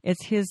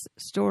 it's his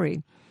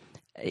story.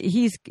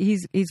 He's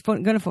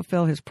going to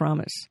fulfill his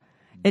promise.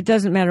 It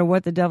doesn't matter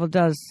what the devil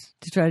does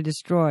to try to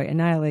destroy,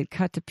 annihilate,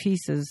 cut to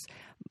pieces,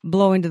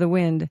 blow into the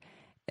wind.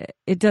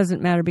 It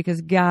doesn't matter because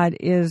God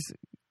is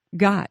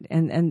God,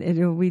 and it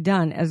will be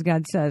done as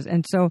God says.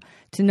 And so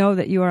to know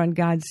that you are on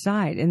God's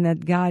side and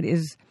that God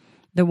is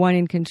the one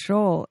in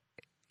control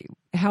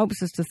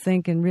helps us to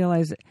think and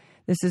realize that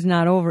this is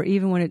not over,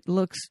 even when it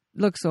looks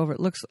over. It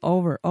looks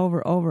over.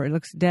 It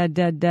looks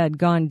dead,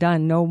 gone,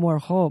 done, no more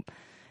hope.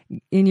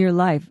 In your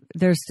life,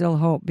 there's still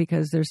hope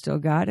because there's still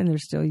God and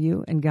there's still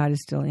you and God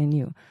is still in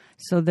you.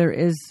 So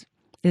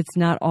it's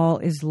not all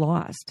is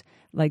lost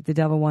like the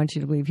devil wants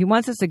you to believe. He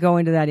wants us to go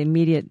into that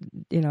immediate,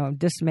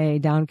 dismay,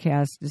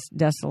 downcast,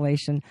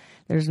 desolation.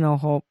 There's no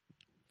hope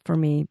for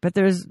me, but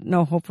there's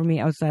no hope for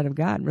me outside of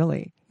God,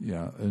 really.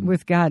 Yeah.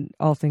 With God,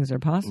 all things are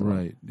possible.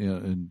 Right. Yeah.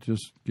 And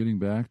just getting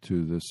back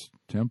to this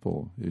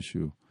temple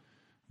issue,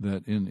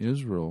 that in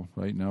Israel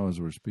right now as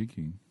we're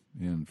speaking,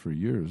 and for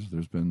years,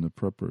 there's been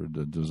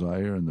the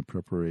desire and the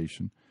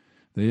preparation.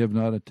 They have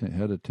not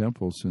had a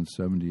temple since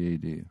 70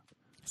 A.D.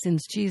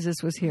 Since Jesus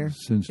was here.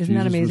 Isn't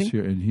that amazing? Was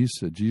here, and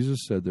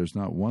Jesus said, "There's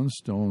not one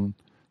stone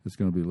that's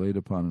going to be laid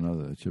upon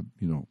another. It's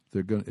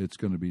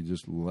going to be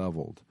just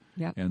leveled."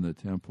 Yep. And the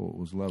temple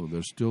was leveled.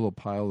 There's still a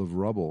pile of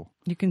rubble.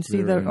 You can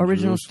see the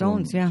original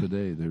stones. Yeah.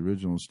 Today, the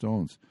original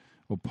stones.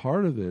 Well,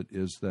 part of it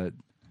is that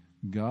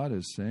God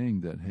is saying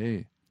that,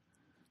 hey,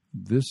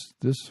 this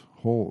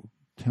whole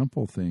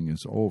temple thing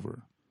is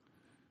over.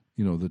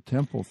 The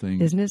temple thing,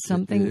 isn't it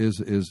something?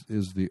 Is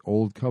the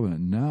old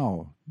covenant.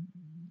 Now,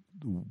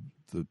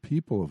 the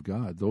people of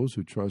God, those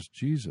who trust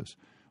Jesus,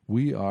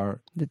 we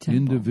are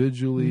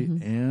individually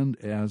and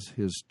as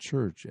his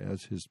church,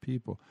 as his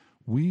people.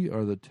 We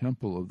are the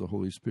temple of the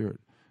Holy Spirit.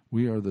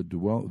 We are the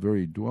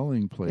very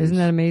dwelling place. Isn't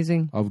that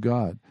amazing? Of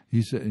God.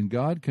 He said, and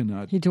God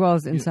cannot. He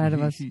dwells inside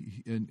of us.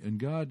 And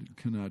God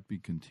cannot be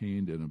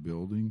contained in a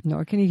building.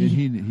 Nor can he.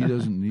 He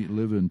doesn't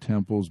live in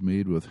temples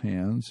made with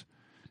hands.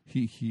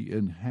 He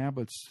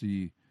inhabits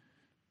the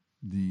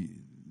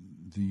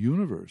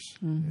universe,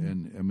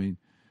 and I mean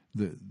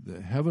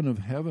the heaven of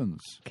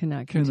heavens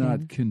cannot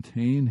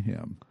contain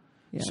him.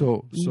 Yeah.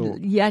 So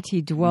yet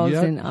he dwells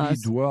in us.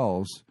 He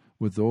dwells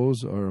with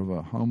those are of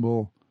a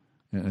humble,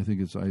 and I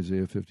think it's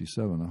Isaiah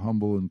 57, a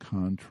humble and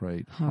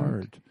contrite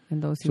heart.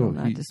 And those he will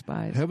not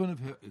despise.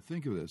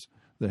 Think of this.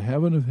 The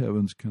heaven of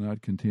heavens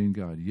cannot contain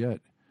God, yet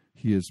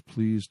he is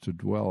pleased to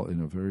dwell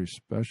in a very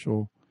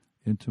special,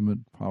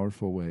 intimate,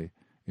 powerful way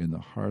in the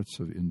hearts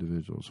of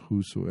individuals.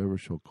 Whosoever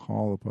shall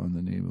call upon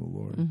the name of the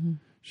Lord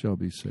shall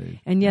be saved.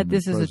 And yet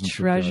this is a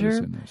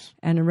treasure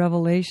and a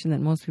revelation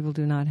that most people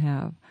do not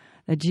have.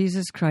 That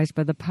Jesus Christ,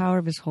 by the power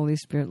of his Holy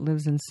Spirit,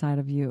 lives inside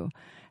of you.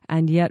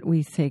 And yet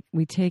we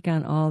take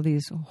on all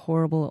these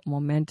horrible,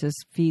 momentous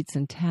feats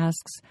and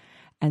tasks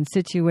and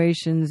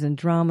situations and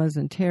dramas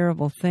and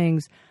terrible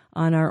things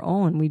on our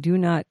own. We do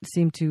not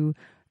seem to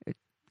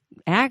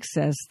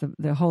access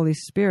the Holy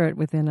Spirit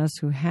within us,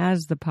 who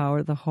has the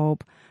power, the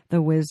hope,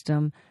 the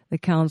wisdom, the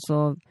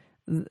counsel,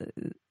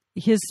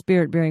 his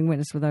Spirit bearing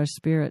witness with our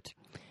spirit,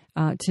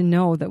 to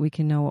know that we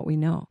can know what we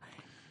know.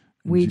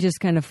 We just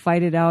kind of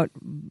fight it out,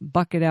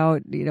 buck it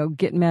out,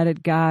 get mad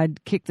at God,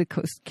 kick the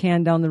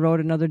can down the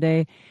road another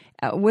day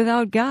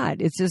without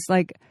God. It's just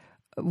like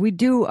we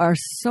are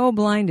so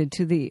blinded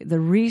to the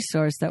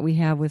resource that we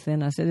have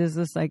within us. It is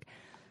just like,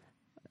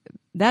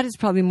 that is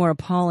probably more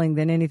appalling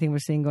than anything we're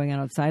seeing going on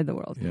outside the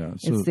world. Yeah,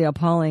 it's the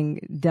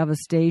appalling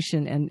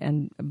devastation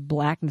and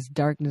blackness,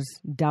 darkness,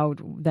 doubt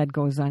that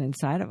goes on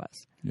inside of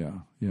us. Yeah,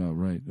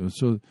 right.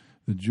 So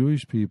the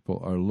Jewish people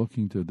are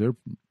looking to, their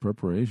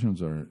preparations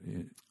are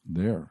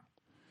there.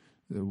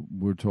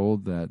 We're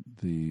told that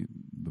the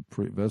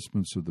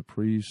vestments of the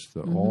priests,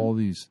 all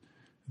these,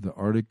 the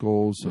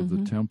articles of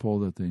the temple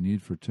that they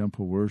need for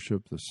temple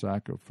worship, the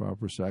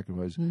proper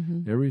sacrifice,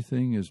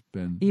 everything has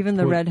been even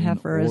the red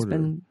heifer has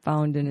been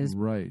found in his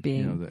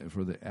being.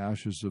 For the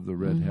ashes of the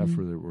red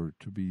heifer that were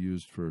to be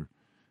used for,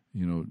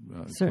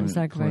 certain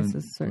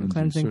sacrifices, certain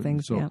cleansing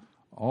things. So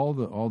all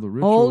the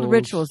rituals, old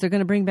rituals. They're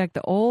going to bring back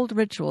the old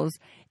rituals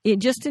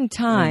just in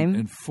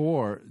time.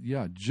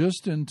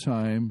 Just in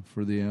time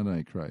for the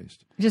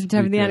Antichrist. Just in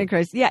time for the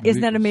Antichrist. Yeah,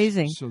 isn't that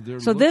amazing?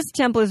 So this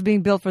temple is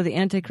being built for the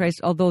Antichrist,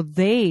 although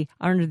they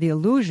are under the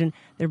illusion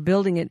they're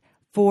building it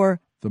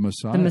for the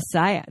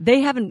Messiah.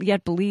 They haven't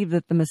yet believed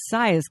that the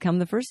Messiah has come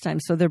the first time,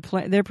 so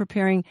they're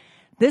preparing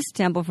this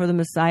temple for the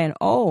Messiah. And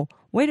oh,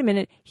 wait a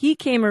minute, he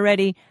came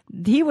already.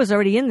 He was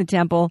already in the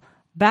temple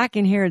back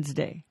in Herod's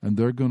day. And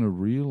they're going to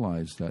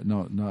realize that.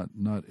 No, not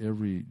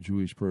every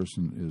Jewish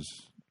person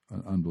is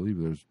an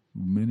unbeliever. There's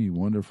many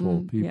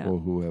wonderful people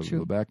who have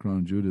the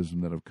background in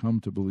Judaism that have come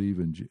to believe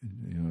in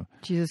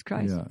Jesus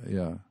Christ.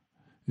 Yeah.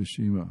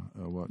 Yeshua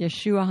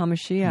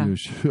HaMashiach.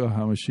 Yeshua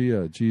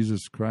HaMashiach,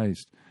 Jesus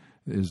Christ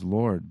is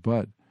Lord.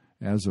 But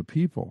as a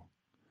people,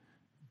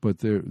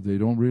 they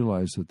don't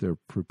realize that they're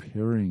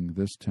preparing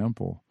this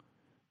temple.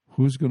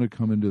 Who's going to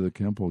come into the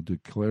temple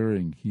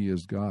declaring he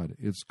is God?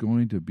 It's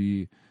going to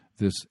be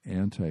this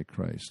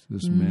Antichrist,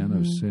 this man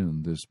of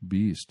sin, this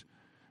beast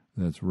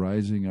that's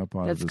rising up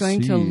out of the sea.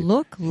 He's going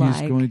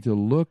to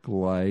look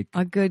like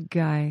a good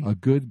guy, a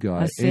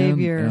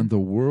savior, and the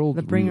world,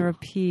 the bringer of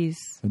peace.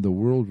 And the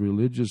world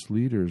religious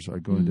leaders are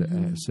going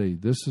to say,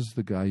 "This is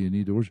the guy you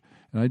need to worship."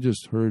 And I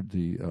just heard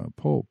the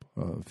Pope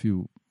a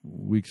few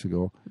weeks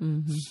ago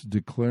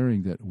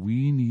declaring that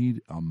we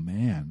need a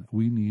man,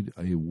 we need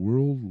a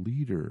world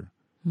leader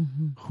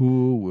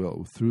who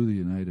will, through the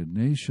United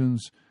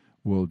Nations,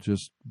 will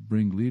just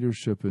bring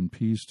leadership and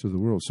peace to the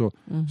world. So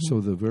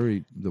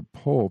the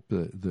Pope,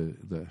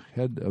 the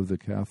head of the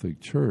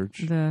Catholic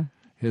Church, one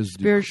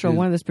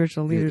of the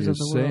spiritual leaders of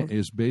the world,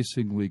 is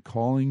basically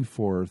calling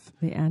forth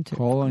the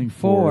Antichrist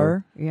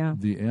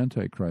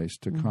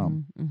to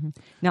come.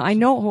 Now I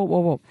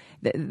know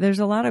there's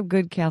a lot of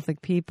good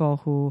Catholic people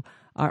who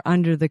are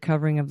under the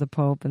covering of the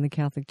Pope and the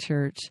Catholic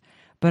Church,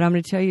 but I'm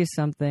going to tell you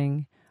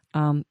something.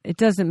 It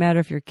doesn't matter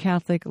if you're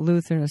Catholic,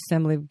 Lutheran,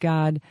 Assembly of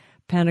God,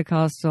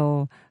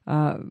 Pentecostal,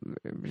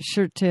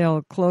 shirt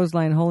tail,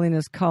 clothesline,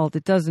 holiness cult.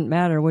 It doesn't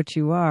matter what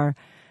you are,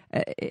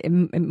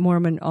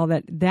 Mormon, all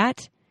that.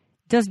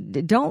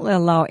 Don't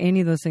allow any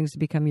of those things to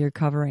become your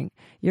covering.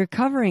 Your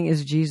covering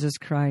is Jesus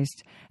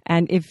Christ.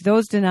 And if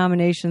those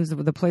denominations,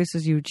 the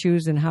places you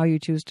choose and how you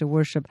choose to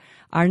worship,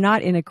 are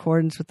not in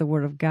accordance with the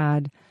Word of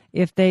God,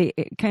 if they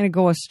kind of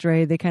go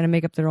astray, they kind of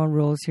make up their own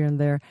rules here and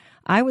there,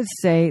 I would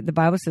say the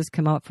Bible says,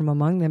 come out from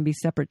among them, be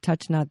separate,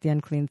 touch not the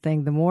unclean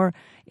thing. The more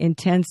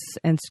intense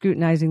and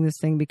scrutinizing this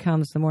thing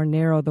becomes, the more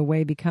narrow the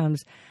way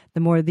becomes, the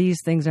more these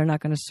things are not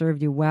going to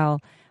serve you well.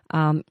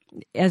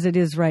 As it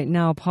is right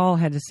now, Paul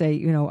had to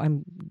say,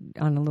 I'm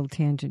on a little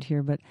tangent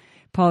here, but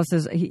Paul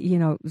says,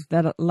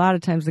 that a lot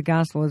of times the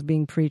gospel is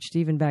being preached,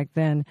 even back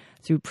then,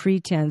 through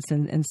pretense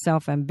and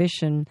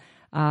self-ambition.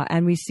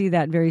 And we see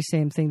that very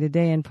same thing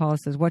today. And Paul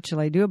says, what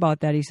shall I do about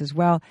that? He says,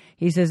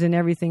 in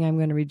everything I'm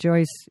going to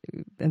rejoice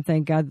and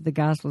thank God that the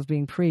gospel is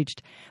being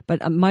preached.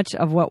 But much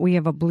of what we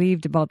have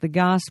believed about the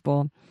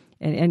gospel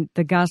and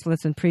the gospel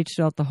that's been preached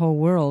throughout the whole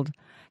world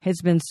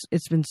it's been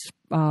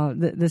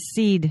the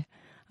seed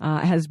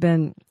has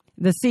been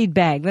the seed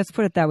bag. Let's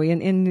put it that way.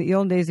 In the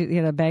old days, you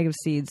had a bag of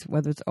seeds,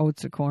 whether it's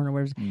oats or corn or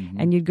whatever,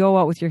 and you'd go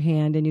out with your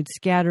hand and you'd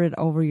scatter it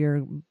over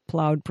your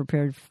plowed,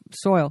 prepared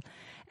soil,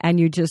 and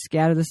you just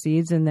scatter the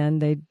seeds, and then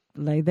they'd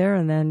lay there,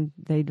 and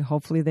then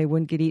hopefully they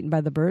wouldn't get eaten by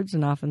the birds,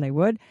 and often they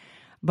would.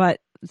 But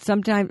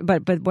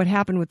what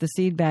happened with the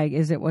seed bag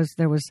is there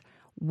was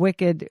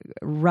wicked,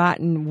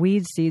 rotten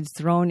weed seeds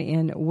thrown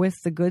in with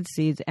the good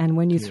seeds, and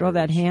when you throw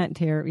that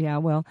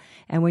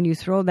and when you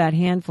throw that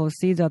handful of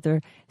seeds out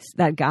there,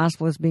 that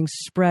gospel is being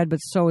spread, but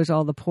so is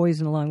all the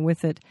poison along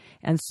with it.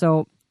 And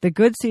so the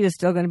good seed is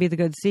still going to be the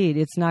good seed.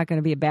 It's not going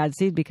to be a bad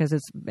seed because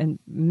it's been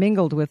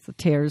mingled with the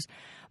tares,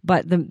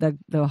 but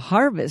the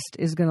harvest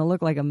is going to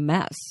look like a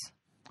mess,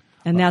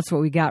 and that's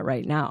what we got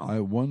right now.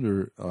 I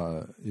wonder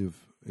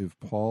if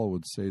Paul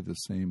would say the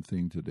same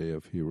thing today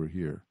if he were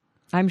here.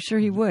 I'm sure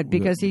he would,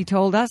 because he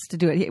told us to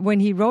do it. When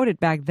he wrote it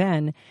back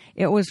then,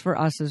 it was for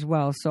us as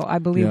well. So I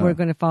believe we're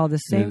going to follow the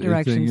same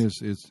directions. The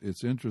thing is,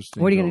 it's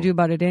interesting. What are you going to do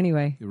about it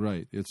anyway?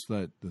 Right. It's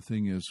that the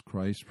thing is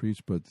Christ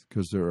preached, but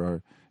because there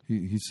are,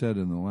 he said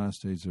in the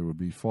last days there would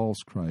be false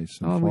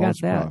Christs and false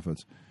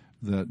prophets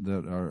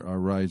that are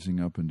rising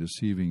up and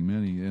deceiving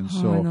many. And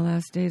so in the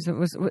last days,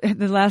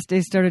 the last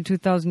days started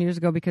 2,000 years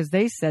ago, because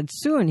they said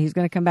soon, he's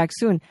going to come back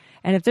soon.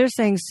 And if they're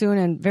saying soon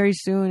and very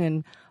soon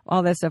and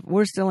all that stuff,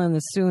 we're still in the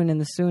soon, and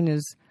the soon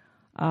is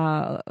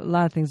a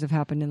lot of things have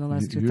happened in the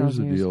last 2,000 years.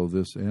 Here's the deal: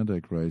 this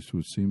Antichrist,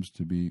 who seems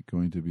to be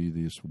going to be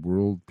this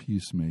world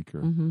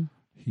peacemaker,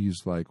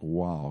 he's like,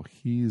 wow,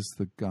 he's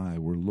the guy.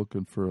 We're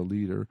looking for a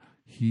leader.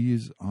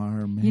 He's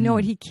our man. You know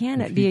what? He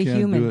cannot be a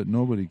human. Do it,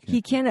 nobody can. He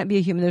cannot be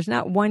a human. There's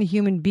not one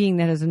human being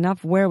that has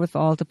enough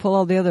wherewithal to pull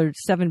all the other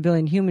 7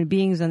 billion human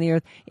beings on the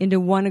earth into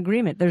one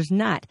agreement. There's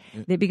not.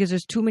 Because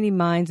there's too many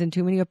minds and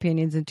too many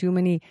opinions and too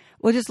many...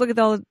 Well, just look at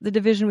all the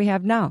division we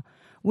have now.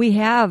 We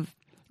have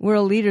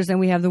world leaders, and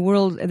we have the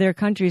world, their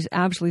countries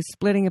absolutely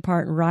splitting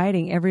apart and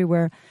rioting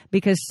everywhere,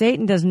 because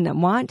Satan doesn't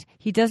want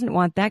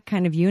that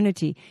kind of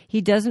unity.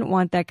 He doesn't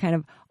want that kind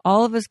of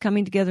all of us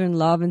coming together in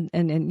love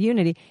and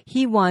unity.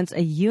 He wants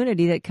a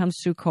unity that comes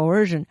through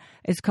coercion.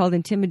 It's called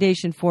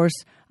intimidation, force,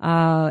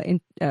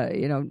 imprisonment,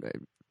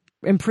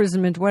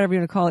 whatever you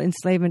want to call it,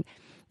 enslavement.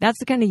 That's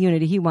the kind of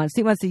unity he wants.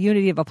 He wants the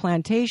unity of a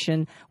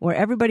plantation where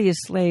everybody is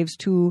slaves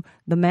to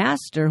the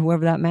master,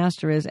 whoever that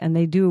master is, and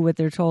they do what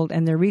they're told,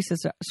 and their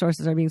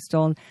resources are being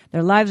stolen.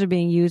 Their lives are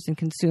being used and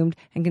consumed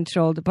and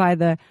controlled by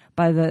the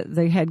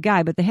head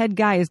guy. But the head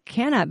guy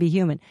cannot be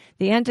human.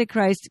 The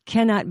Antichrist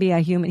cannot be a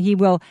human. He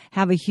will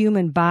have a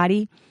human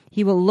body.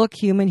 He will look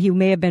human. He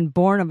may have been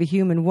born of a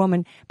human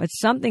woman, but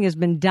something has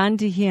been done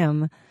to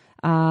him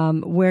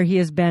where he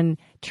has been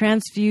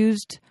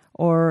transfused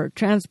or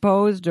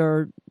transposed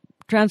or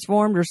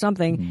transformed or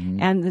something,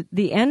 and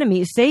the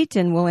enemy,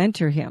 Satan, will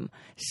enter him.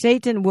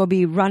 Satan will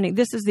be running.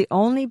 This is the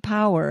only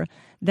power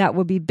that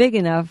will be big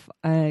enough,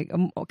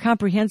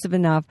 comprehensive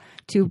enough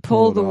to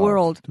pull the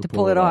world, to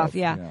pull it off.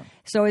 Yeah.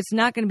 So it's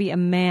not going to be a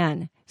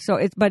man. So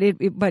but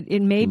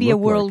it may be a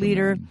world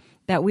leader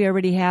that we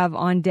already have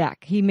on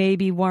deck. He may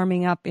be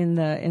warming up in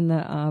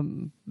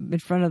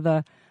front of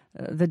the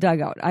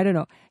dugout. I don't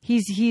know.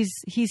 He's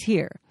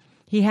here.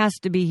 He has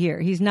to be here.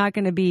 He's not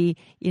going to be,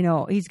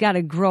 he's got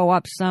to grow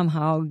up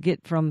somehow,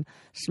 get from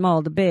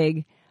small to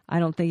big. I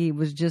don't think he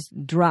was just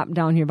dropped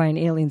down here by an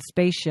alien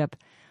spaceship.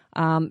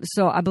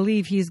 So I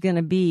believe he's going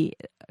to be,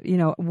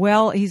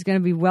 he's going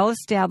to be well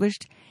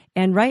established.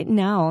 And right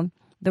now,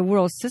 the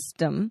world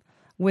system,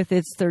 with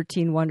its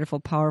 13 wonderful,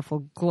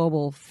 powerful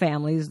global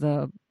families,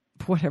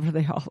 whatever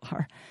they all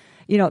are,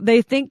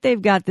 they think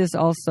they've got this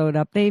all sewed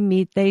up. They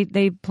meet,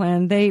 they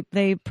plan, they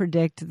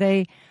predict,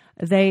 they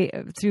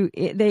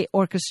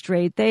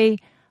orchestrate.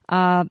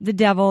 The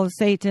devil,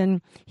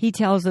 Satan, he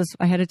tells us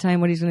ahead of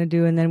time what he's going to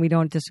do, and then we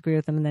don't disagree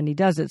with him, and then he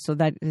does it. So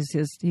that is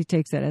he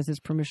takes that as his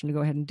permission to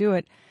go ahead and do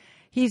it.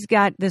 He's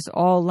got this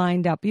all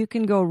lined up. You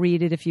can go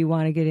read it if you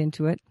want to get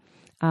into it.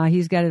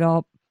 He's got it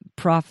all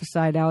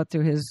prophesied out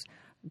through his,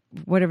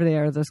 whatever they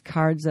are, those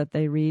cards that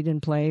they read and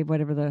play,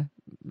 whatever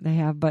they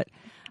have. But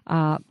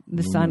the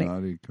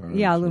Illuminati cards,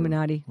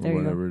 Illuminati. Or there you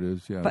go. whatever it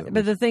is. Yeah.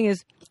 But the thing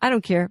is, I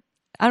don't care.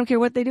 I don't care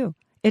what they do.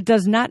 It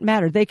does not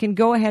matter. They can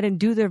go ahead and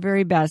do their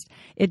very best.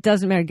 It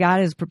doesn't matter.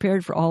 God is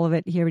prepared for all of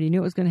it. He already knew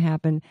it was going to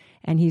happen,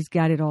 and he's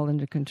got it all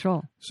under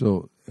control.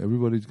 So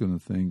everybody's going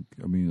to think,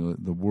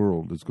 the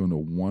world is going to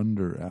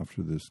wonder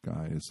after this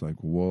guy. It's like,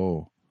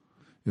 whoa.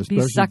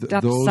 Especially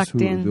sucked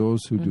in.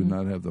 Those who do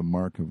not have the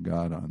mark of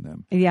God on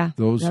them. Yeah,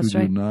 those who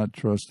do not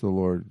trust the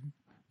Lord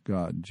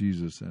God,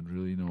 Jesus, and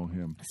really know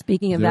him.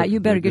 Speaking of that, you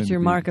better get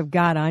your mark of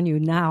God on you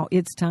now.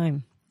 It's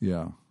time.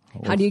 Yeah.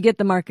 How do you get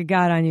the mark of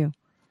God on you?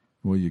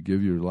 Well, you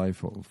give your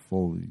life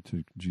fully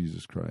to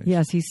Jesus Christ.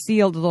 Yes, he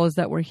sealed those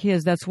that were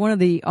his. That's one of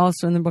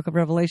also in the book of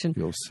Revelation.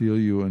 He'll seal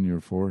you on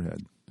your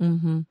forehead.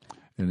 Mm-hmm.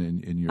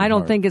 And in your I don't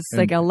heart. think it's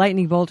like a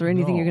lightning bolt or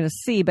anything you're going to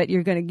see, but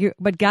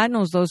but God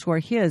knows those who are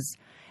his.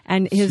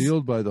 And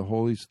sealed by the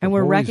Holy Spirit. And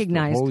we're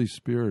recognized. The Holy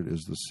Spirit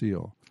is the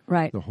seal.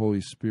 Right. The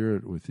Holy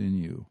Spirit within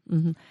you.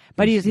 Mm-hmm.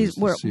 But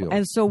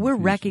we're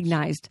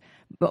recognized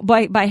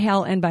by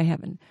hell and by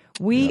heaven.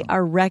 We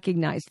are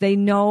recognized. They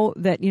know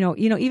that,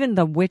 even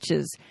the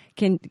witches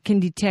can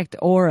detect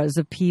auras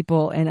of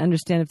people and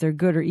understand if they're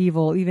good or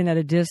evil, even at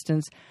a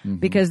distance,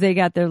 because they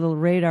got their little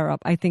radar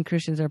up. I think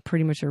Christians are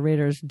pretty much, our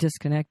radar is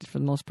disconnected for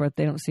the most part.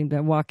 They don't seem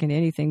to walk into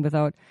anything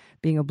without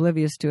being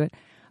oblivious to it.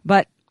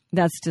 But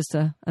that's just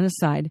an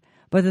aside.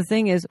 But the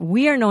thing is,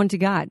 we are known to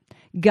God.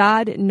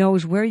 God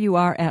knows where you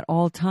are at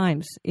all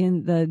times,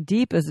 in the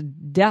deepest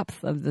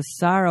depth of the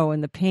sorrow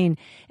and the pain.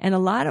 And a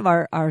lot of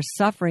our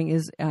suffering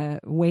is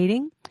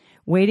waiting,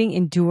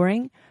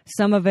 enduring.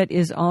 Some of it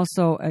is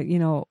also,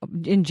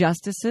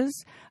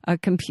 injustices,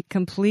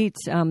 complete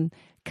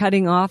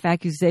cutting off,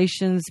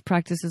 accusations,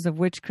 practices of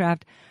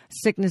witchcraft,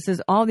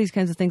 sicknesses, all these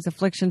kinds of things,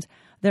 afflictions.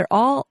 They're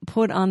all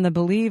put on the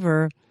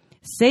believer.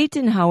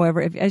 Satan,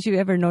 however, as you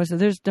ever notice,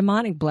 there's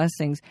demonic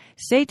blessings.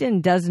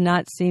 Satan does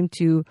not seem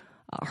to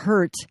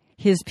hurt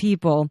his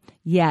people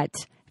yet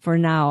for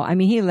now. I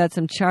mean, he lets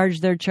them charge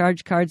their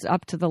charge cards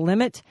up to the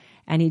limit,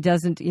 and he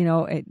doesn't,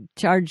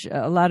 charge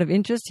a lot of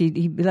interest.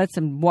 He lets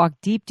them walk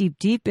deep, deep,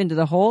 deep into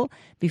the hole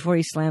before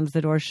he slams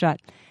the door shut.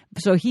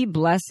 So he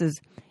blesses.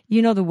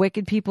 The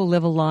wicked people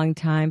live a long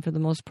time for the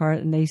most part,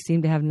 and they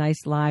seem to have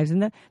nice lives.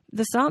 And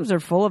the Psalms are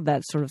full of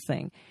that sort of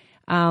thing.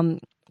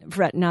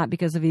 Fret not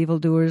because of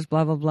evildoers,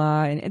 blah, blah,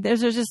 blah. And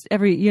there's just go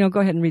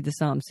ahead and read the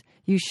Psalms.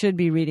 You should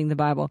be reading the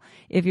Bible.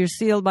 If you're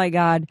sealed by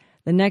God,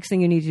 the next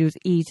thing you need to do is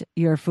eat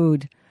your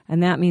food.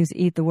 And that means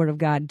eat the Word of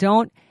God.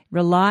 Don't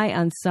rely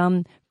on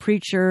some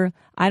preacher.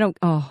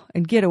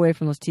 And get away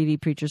from those TV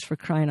preachers, for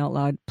crying out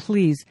loud.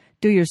 Please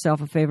do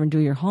yourself a favor and do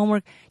your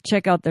homework.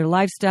 Check out their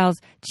lifestyles.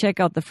 Check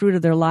out the fruit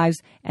of their lives,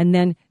 and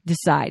then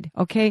decide,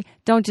 okay?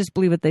 Don't just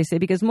believe what they say,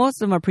 because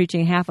most of them are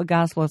preaching half a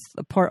gospel,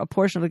 a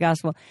portion of the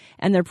gospel,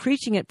 and they're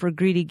preaching it for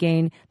greedy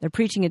gain. They're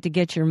preaching it to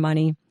get your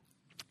money.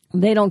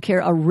 They don't care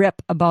a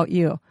rip about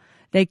you.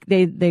 They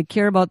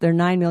care about their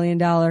 $9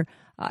 million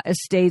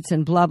estates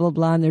and blah, blah,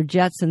 blah, and their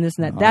jets and this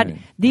and that.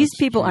 These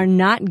people are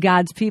not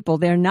God's people.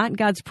 They're not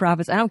God's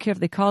prophets. I don't care if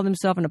they call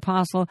themselves an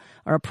apostle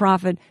or a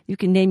prophet. You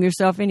can name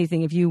yourself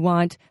anything if you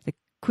want, the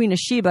Queen of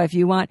Sheba if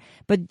you want,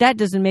 but that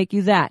doesn't make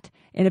you that.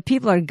 And if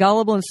people are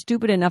gullible and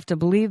stupid enough to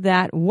believe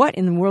that, what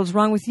in the world's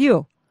wrong with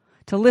you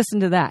to listen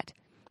to that?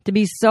 To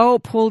be so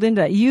pulled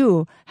into it.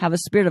 You have a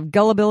spirit of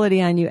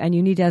gullibility on you, and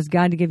you need to ask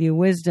God to give you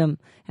wisdom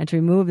and to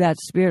remove that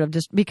spirit of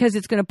because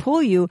it's going to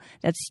pull you,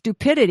 that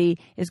stupidity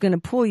is going to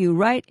pull you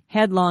right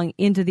headlong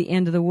into the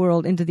end of the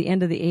world, into the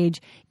end of the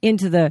age,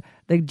 into the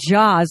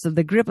jaws of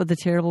the grip of the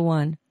terrible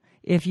one.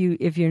 If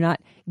you're not,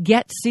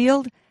 get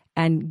sealed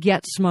and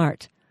get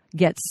smart.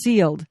 Get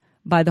sealed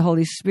by the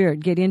Holy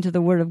Spirit. Get into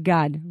the Word of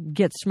God.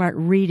 Get smart.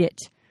 Read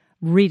it.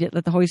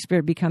 Let the Holy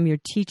Spirit become your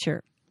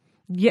teacher.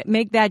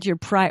 Make that your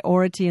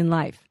priority in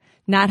life,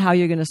 not how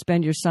you're going to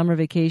spend your summer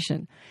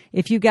vacation.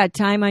 If you got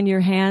time on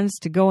your hands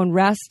to go and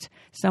rest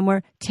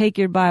somewhere, take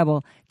your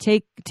Bible,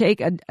 take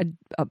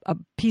a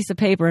piece of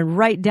paper and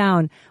write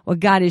down what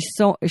God is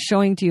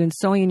showing to you and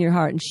sowing in your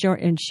heart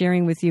and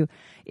sharing with you.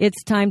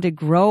 It's time to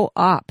grow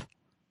up.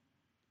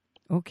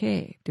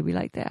 Okay, do we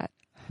like that?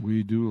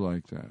 We do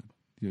like that.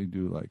 You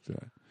do like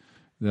that.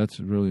 That's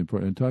really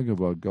important. And talking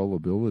about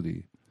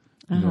gullibility.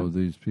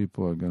 These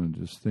people are going to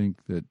just think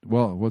that,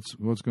 what's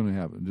going to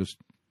happen?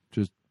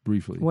 Just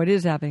briefly. What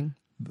is happening?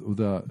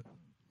 The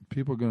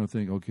people are going to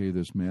think, okay,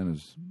 this man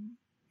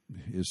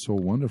is so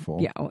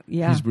wonderful.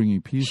 Yeah. He's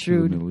bringing peace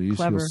to the Middle East.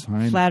 Clever, He'll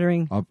sign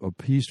flattering. a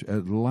peace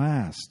at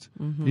last.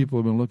 Mm-hmm. People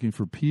have been looking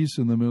for peace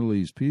in the Middle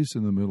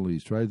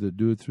East. Tried to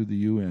do it through the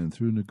UN,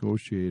 through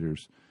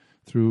negotiators,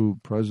 through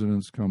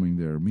presidents coming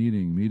there,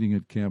 meeting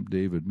at Camp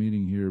David,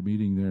 meeting here,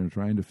 meeting there,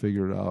 trying to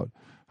figure it out.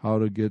 How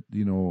to get,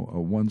 a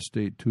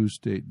one-state,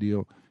 two-state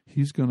deal.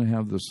 He's going to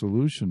have the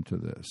solution to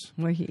this.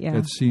 Well,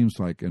 It seems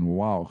like, and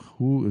wow,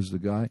 who is the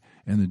guy?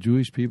 And the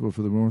Jewish people,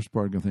 for the most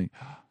part, are going to think,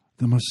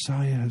 the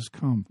Messiah has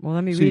come. Well,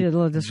 let me read a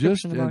little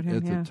description about him.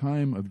 At the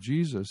time of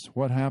Jesus,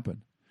 what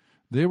happened?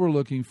 They were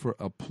looking for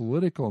a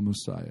political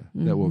Messiah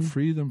that will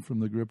free them from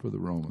the grip of the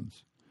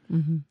Romans.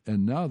 Mm-hmm.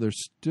 And now they're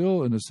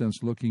still, in a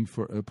sense, looking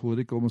for a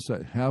political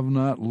Messiah. Have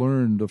not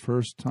learned the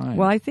first time.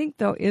 Well, I think,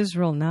 though,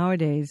 Israel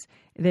nowadays,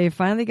 they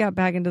finally got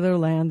back into their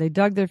land. They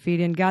dug their feet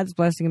in. God's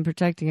blessing and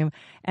protecting them.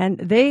 And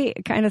they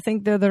kind of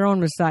think they're their own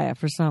Messiah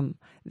for some.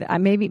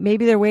 Maybe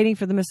they're waiting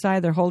for the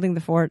Messiah. They're holding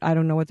the fort. I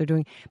don't know what they're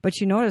doing. But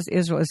you notice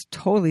Israel is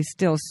totally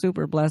still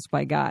super blessed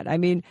by God. I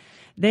mean,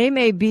 they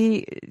may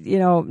be,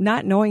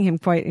 not knowing him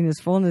quite in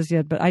his fullness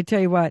yet. But I tell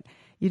you what,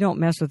 you don't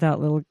mess with that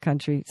little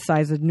country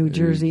size of New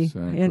Jersey.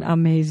 Exactly. And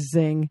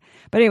amazing.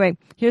 But anyway,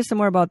 here's some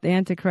more about the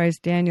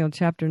Antichrist, Daniel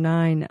chapter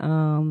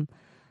 9.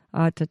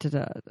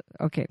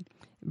 Okay,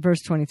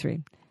 verse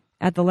 23.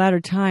 At the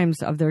latter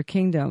times of their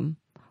kingdom,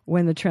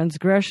 when the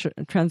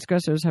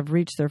transgressors have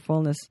reached their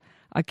fullness,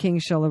 a king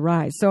shall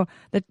arise. So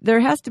there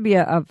has to be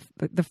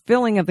the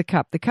filling of the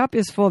cup. The cup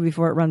is full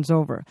before it runs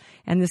over.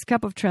 And this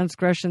cup of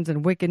transgressions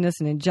and wickedness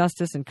and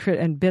injustice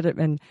and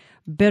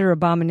bitter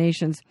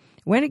abominations,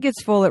 when it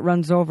gets full, it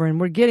runs over. And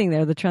we're getting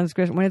there, the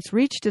transgression. When it's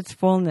reached its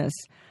fullness,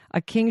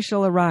 a king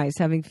shall arise,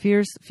 having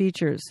fierce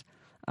features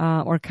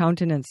or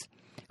countenance,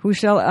 who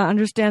shall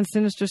understand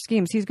sinister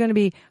schemes. He's going to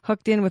be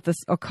hooked in with the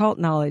occult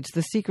knowledge,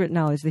 the secret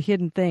knowledge, the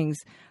hidden things.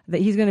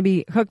 That he's going to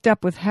be hooked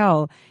up with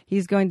hell.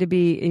 He's going to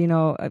be,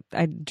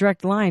 a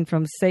direct line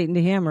from Satan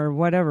to him or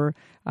whatever.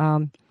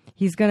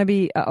 He's going to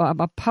be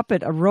a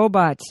puppet, a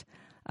robot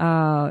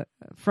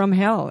from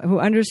hell who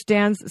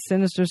understands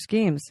sinister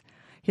schemes.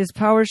 His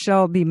power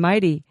shall be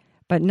mighty,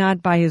 but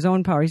not by his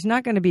own power. He's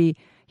going to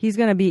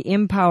be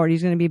empowered.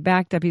 He's going to be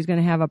backed up. He's going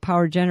to have a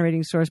power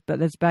generating source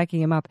that's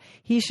backing him up.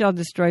 He shall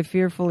destroy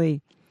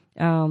fearfully,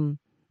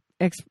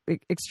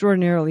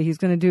 extraordinarily. He's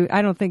going to do,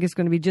 I don't think it's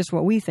going to be just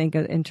what we think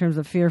in terms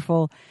of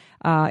fearful,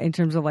 in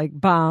terms of like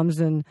bombs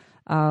and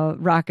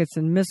rockets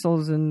and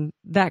missiles and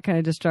that kind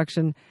of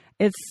destruction.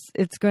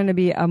 It's going to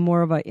be a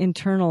more of an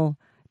internal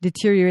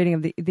deteriorating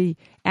of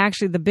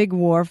the big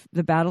war,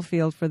 the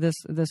battlefield for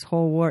this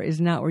whole war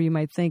is not where you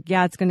might think.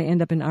 Yeah, it's going to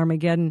end up in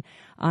Armageddon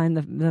on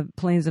the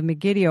plains of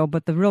Megiddo,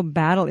 but the real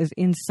battle is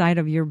inside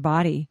of your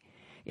body.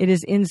 It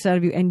is inside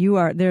of you, and you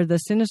are there. The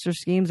sinister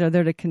schemes are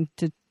there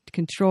to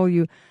control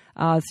you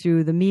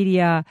through the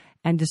media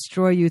and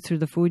destroy you through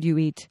the food you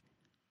eat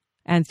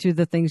and through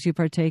the things you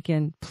partake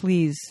in.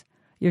 Please,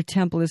 your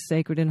temple is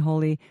sacred and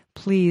holy.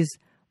 Please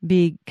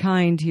be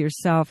kind to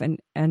yourself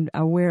and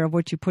aware of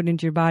what you put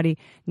into your body.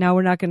 Now,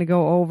 we're not going to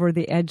go over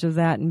the edge of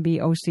that and be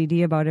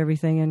OCD about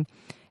everything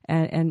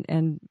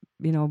and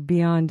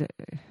beyond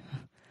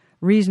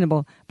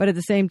reasonable. But at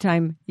the same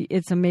time,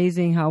 it's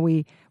amazing how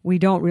we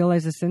don't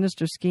realize the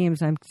sinister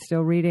schemes. I'm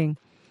still reading.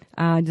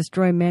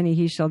 Destroy many,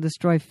 he shall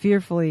destroy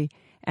fearfully,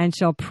 and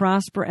shall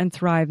prosper and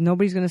thrive.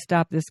 Nobody's going to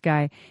stop this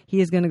guy. He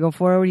is going to go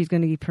forward. He's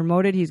going to be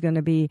promoted. He's going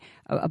to be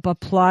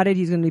applauded.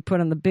 He's going to be put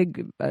on the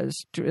big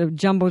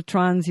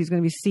jumbotrons. He's going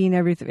to be seen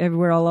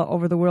everywhere all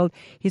over the world.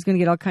 He's going to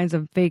get all kinds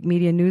of fake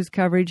media news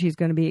coverage. He's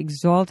going to be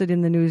exalted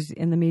in the news,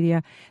 in the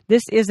media.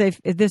 This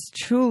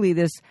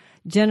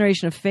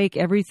generation of fake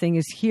everything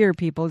is here,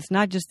 people. It's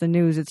not just the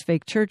news. It's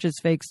fake churches,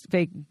 fake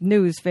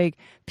news, fake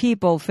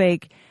people,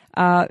 fake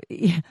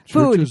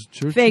food,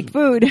 fake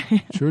food.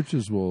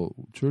 churches will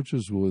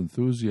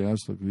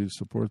enthusiastically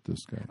support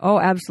this guy. Oh,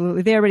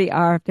 absolutely. They already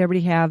are. They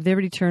already have. They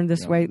already turned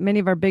this way. Many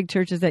of our big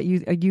churches that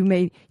you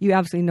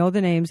absolutely know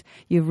the names.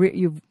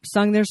 You've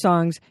sung their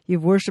songs.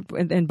 You've worshipped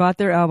and bought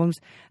their albums.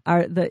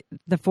 Are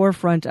the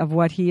forefront of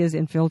what he is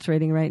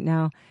infiltrating right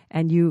now,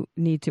 and you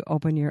need to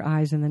open your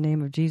eyes in the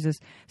name of Jesus.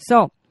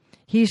 So,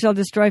 he shall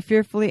destroy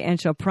fearfully and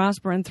shall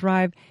prosper and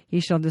thrive. He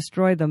shall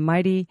destroy the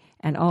mighty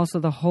and also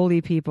the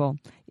holy people,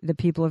 the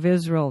people of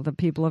Israel, the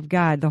people of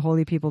God, the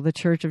holy people, the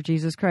church of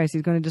Jesus Christ.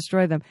 He's going to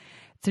destroy them.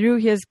 Through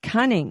his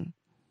cunning,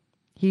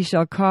 he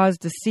shall cause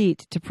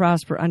deceit to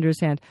prosper under his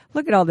hand.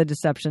 Look at all the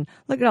deception.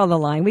 Look at all the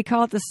lying. We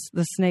call it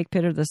the snake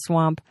pit or the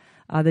swamp,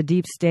 the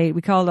deep state.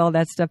 We call it all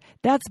that stuff.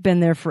 That's been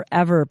there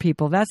forever,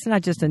 people. That's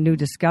not just a new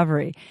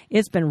discovery.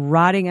 It's been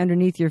rotting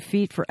underneath your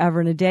feet forever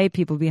and a day.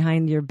 People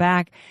behind your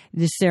back,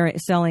 just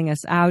selling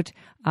us out,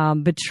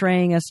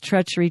 betraying us,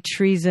 treachery,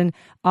 treason,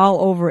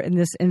 all over. And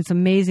it's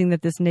amazing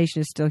that this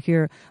nation is still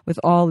here with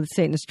all that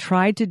Satan has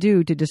tried to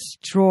do to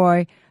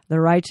destroy the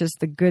righteous,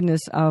 the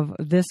goodness of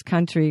this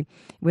country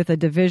with a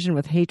division,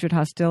 with hatred,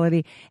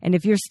 hostility. And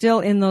if you're still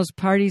in those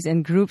parties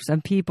and groups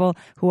of people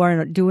who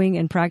are doing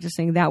and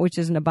practicing that which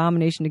is an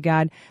abomination to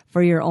God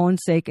for your own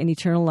sake and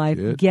eternal life,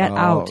 get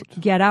out.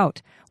 Get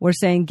out. We're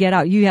saying get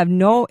out. You have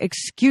no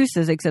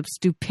excuses except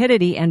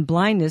stupidity and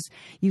blindness.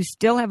 You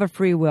still have a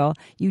free will.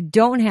 You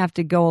don't have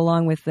to go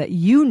along with that.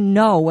 You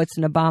know what's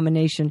an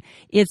abomination.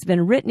 It's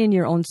been written in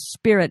your own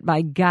spirit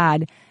by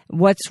God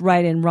what's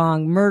right and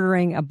wrong.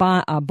 Murdering,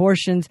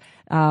 abortions,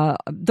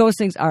 those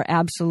things are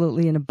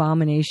absolutely an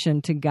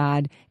abomination to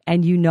God,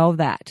 and you know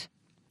that.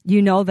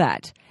 You know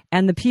that.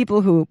 And the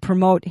people who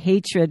promote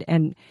hatred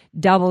and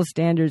double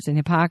standards and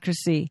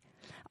hypocrisy,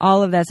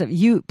 all of that stuff,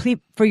 you,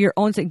 for your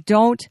own sake,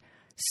 don't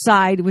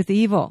side with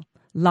evil.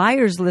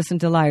 Liars listen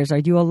to liars. Are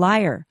you a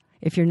liar?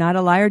 If you're not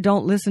a liar,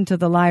 don't listen to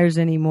the liars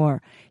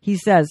anymore. He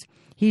says,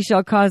 he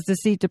shall cause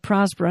deceit to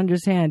prosper under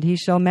his hand. He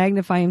shall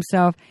magnify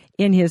himself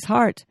in his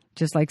heart,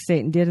 just like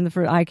Satan did in the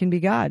first. I can be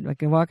God. I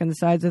can walk on the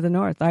sides of the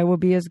north. I will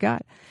be his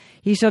God.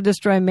 He shall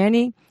destroy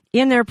many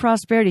in their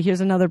prosperity.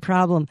 Here's another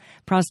problem.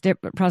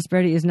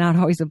 Prosperity is not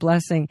always a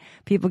blessing.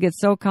 People get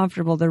so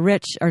comfortable. The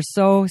rich are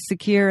so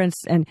secure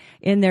and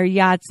in their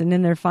yachts and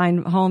in their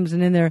fine homes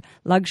and in their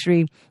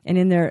luxury and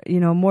in their,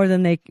 more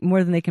than they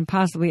can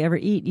possibly ever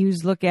eat,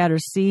 use, look at, or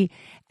see.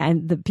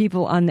 And the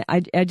people on the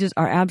edges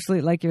are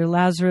absolutely like your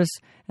Lazarus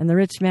and the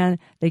rich man.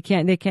 They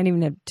can't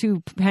even have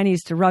 2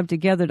 pennies to rub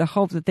together to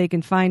hope that they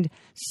can find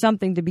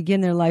something to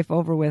begin their life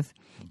over with.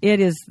 It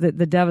is the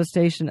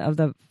devastation of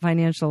the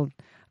financial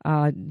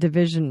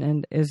division,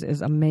 and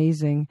is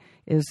amazing,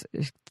 is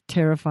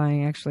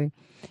terrifying, actually.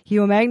 He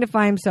will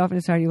magnify himself in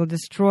his heart. He will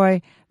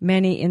destroy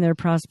many in their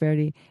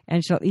prosperity,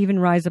 and shall even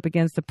rise up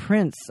against the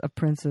prince of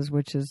princes,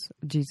 which is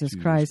Jesus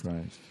Christ.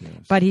 Yes.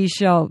 But he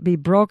shall be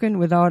broken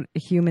without a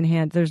human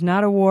hand. There's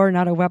not a war,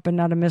 not a weapon,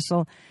 not a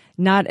missile,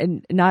 not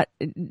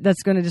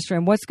that's going to destroy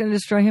him. What's going to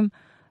destroy him?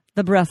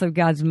 The breath of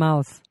God's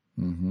mouth.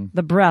 Mm-hmm.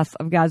 The breath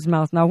of God's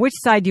mouth. Now, which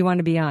side do you want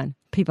to be on?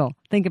 People,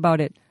 think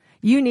about it.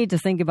 You need to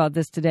think about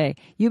this today.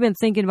 You've been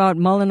thinking about,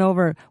 mulling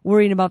over,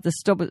 worrying about the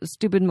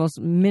stupid most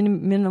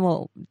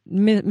minimal,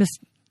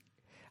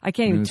 I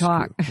can't even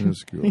talk.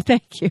 Minuscule.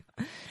 Thank you.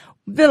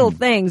 Little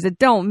things that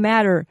don't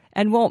matter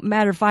and won't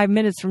matter 5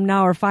 minutes from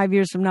now or 5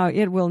 years from now.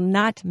 It will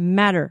not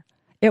matter.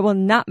 It will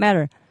not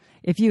matter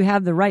if you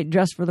have the right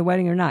dress for the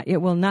wedding or not.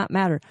 It will not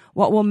matter.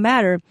 What will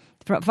matter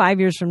 5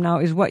 years from now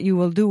is what you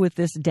will do with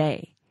this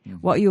day.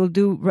 What you will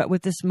do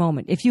with this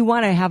moment. If you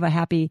want to have a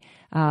happy,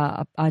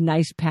 a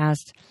nice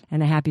past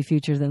and a happy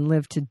future, then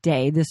live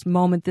today, this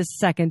moment, this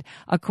second,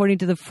 according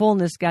to the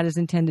fullness God has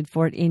intended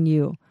for it in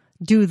you.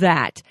 Do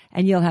that,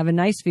 and you'll have a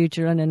nice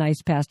future and a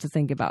nice past to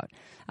think about.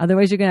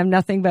 Otherwise, you're going to have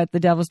nothing but the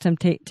devil's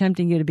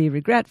tempting you to be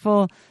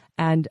regretful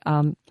and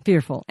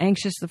fearful,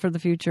 anxious for the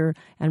future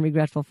and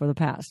regretful for the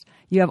past.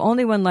 You have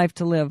only one life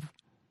to live.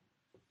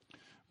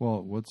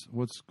 Well,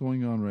 what's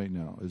going on right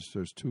now is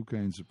there's two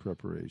kinds of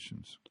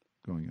preparations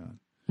going on.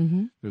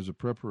 Mm-hmm. There's a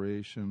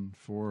preparation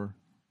for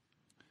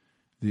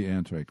the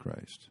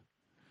Antichrist,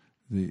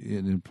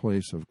 in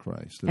place of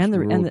Christ, this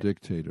world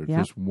dictator,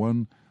 this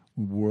one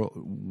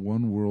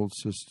world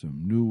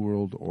system, new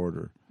world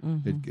order.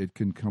 Mm-hmm. It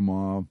can come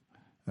off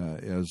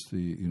as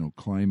the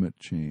climate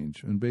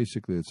change, and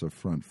basically it's a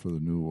front for the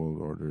new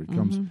world order. It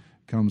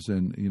comes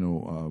in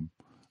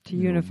to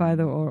unify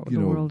the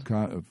world,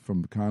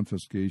 from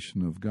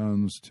confiscation of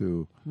guns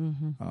to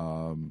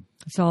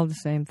it's all the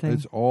same thing.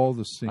 It's all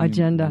the same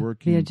agenda.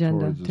 Working the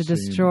agenda to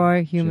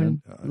destroy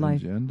human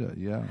life. Agenda,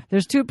 yeah.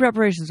 There's two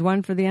preparations: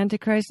 one for the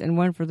Antichrist and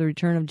one for the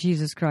return of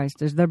Jesus Christ.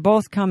 They're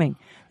both coming.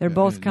 They're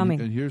both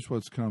coming. And here's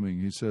what's coming.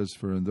 He says,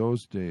 "For in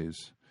those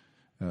days,"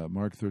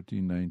 Mark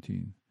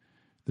 13:19,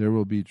 "there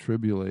will be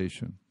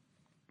tribulation,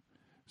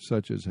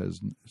 such as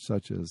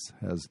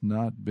has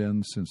not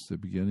been since the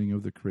beginning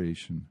of the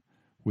creation,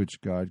 which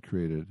God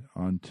created,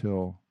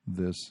 until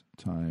this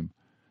time,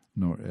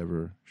 nor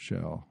ever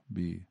shall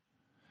be."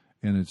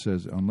 And it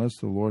says, unless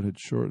the Lord had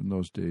shortened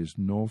those days,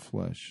 no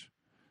flesh,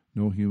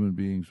 no human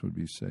beings would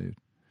be saved.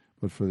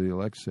 But for the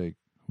elect's sake,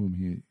 whom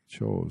he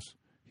chose,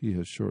 he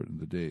has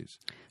shortened the days.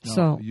 Now,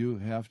 so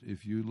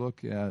if you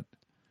look at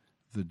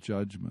the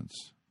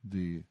judgments,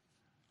 the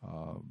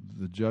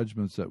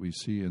judgments that we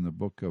see in the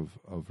book of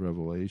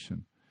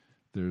Revelation,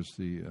 there's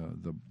the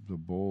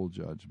bowl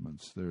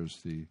judgments. There's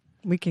the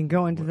we can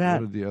go into that.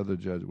 What are the other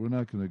judges? We're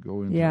not going to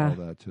go into all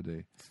that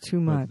today. It's too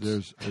much.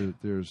 But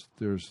there's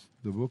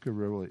the book of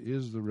Revelation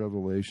is the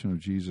revelation of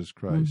Jesus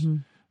Christ.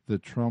 Mm-hmm. The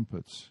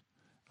trumpets,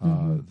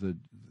 the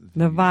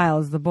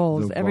vials, the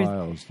bowls,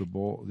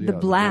 the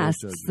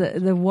blasts,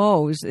 the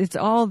woes. It's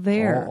all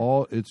there.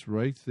 All it's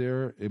right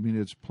there. I mean,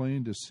 it's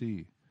plain to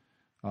see.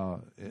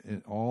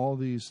 And all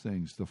these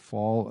things, the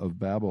fall of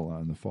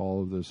Babylon, the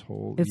fall of this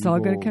whole it's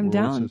all going to come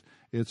down.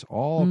 It's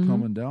all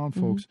coming down,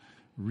 folks.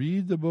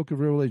 Read the book of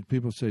Revelation.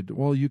 People say,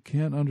 well, you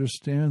can't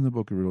understand the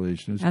book of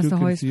Revelation. It's Ask too the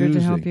Holy confusing.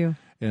 Spirit to help you.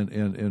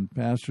 And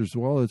pastors,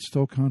 well, it's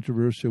so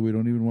controversial, we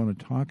don't even want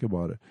to talk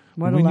about it.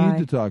 What we a lie. need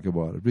to talk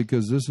about it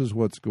because this is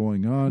what's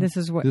going on. This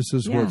is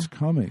what's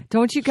coming.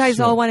 Don't you guys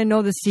all want to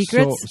know the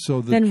secrets?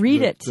 Then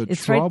read it.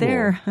 It's right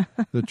there.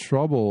 The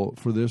trouble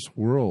for this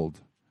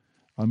world,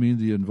 I mean,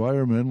 the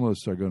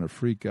environmentalists are going to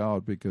freak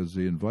out because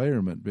the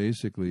environment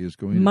basically is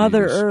going to be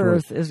Mother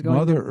Earth is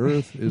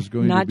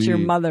going not to be, your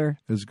mother,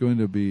 is going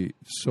to be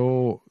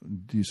so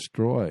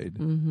destroyed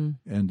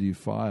and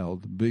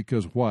defiled.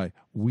 Because why?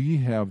 We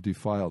have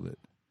defiled it.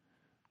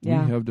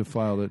 Yeah. We have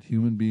defiled it.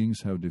 Human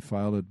beings have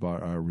defiled it by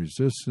our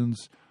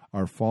resistance,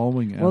 our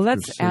following after Well,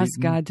 let's Satan. ask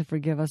God to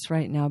forgive us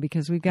right now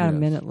because we've got a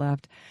minute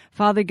left.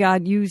 Father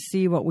God, you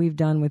see what we've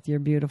done with your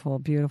beautiful,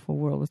 beautiful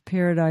world. With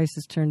paradise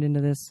has turned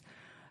into this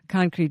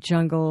concrete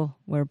jungle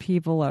where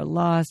people are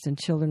lost and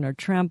children are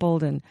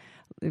trampled and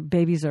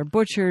babies are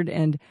butchered.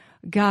 And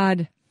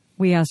God,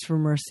 we ask for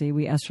mercy.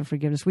 We ask for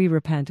forgiveness. We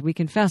repent. We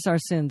confess our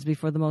sins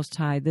before the Most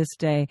High this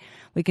day.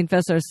 We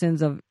confess our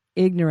sins of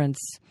ignorance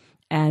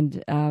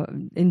and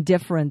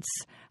indifference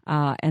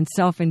and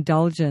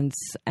self-indulgence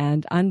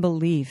and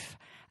unbelief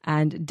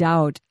and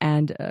doubt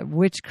and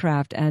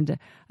witchcraft and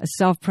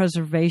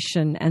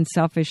self-preservation and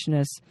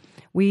selfishness.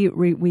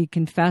 We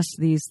confess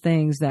these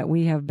things that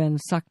we have been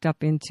sucked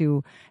up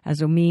into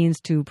as a means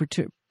to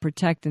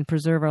protect and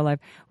preserve our life.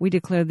 We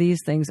declare these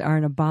things are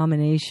an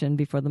abomination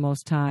before the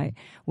Most High.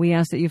 We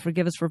ask that you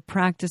forgive us for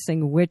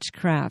practicing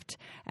witchcraft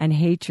and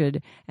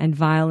hatred and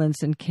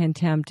violence and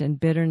contempt and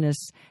bitterness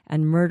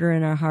and murder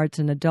in our hearts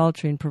and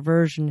adultery and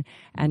perversion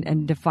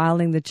and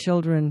defiling the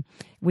children.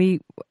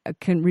 We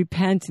can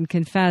repent and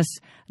confess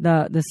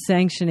the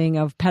sanctioning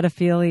of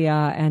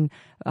pedophilia and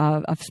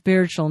of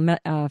spiritual,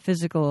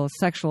 physical,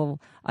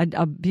 sexual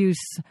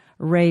abuse,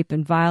 rape,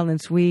 and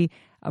violence. We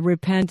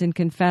repent and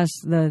confess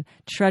the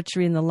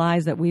treachery and the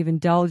lies that we've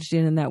indulged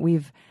in and that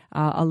we've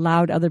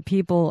allowed other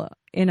people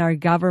in our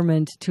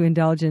government to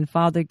indulge in.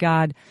 Father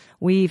God,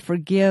 we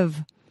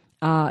forgive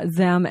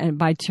them, and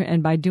by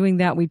doing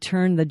that, we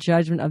turn the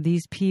judgment of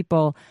these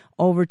people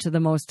over to the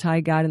Most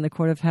High God in the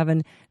court of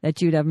heaven,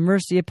 that you'd have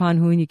mercy upon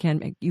whom you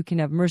can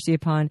have mercy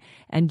upon,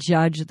 and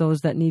judge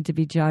those that need to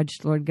be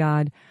judged, Lord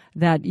God,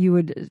 that you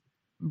would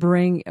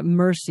bring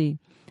mercy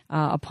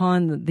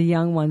upon the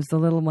young ones, the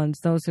little ones,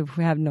 those who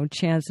have no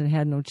chance and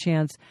had no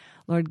chance,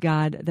 Lord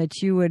God,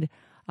 that you would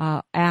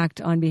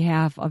act on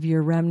behalf of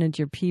your remnant,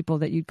 your people,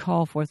 that you'd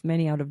call forth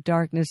many out of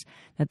darkness,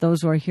 that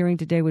those who are hearing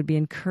today would be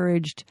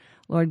encouraged,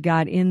 Lord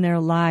God, in their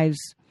lives,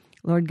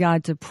 Lord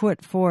God, to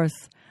put forth,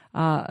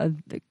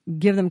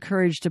 give them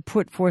courage to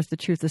put forth the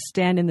truth, to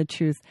stand in the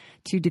truth,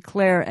 to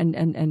declare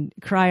and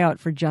cry out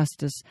for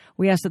justice.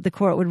 We ask that the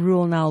court would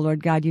rule now,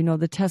 Lord God. You know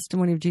the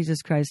testimony of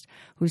Jesus Christ,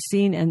 who's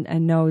seen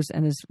and knows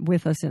and is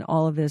with us in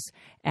all of this,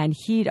 and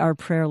heed our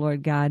prayer,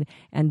 Lord God,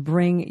 and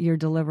bring your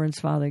deliverance,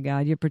 Father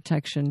God, your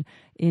protection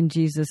in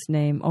Jesus'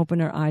 name. Open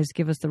our eyes,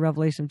 give us the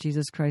revelation of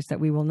Jesus Christ, that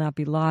we will not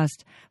be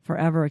lost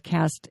forever,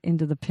 cast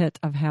into the pit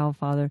of hell,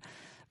 Father.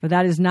 But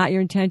that is not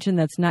your intention,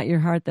 that's not your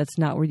heart, that's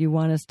not where you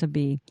want us to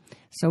be.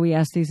 So we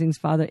ask these things,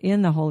 Father,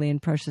 in the holy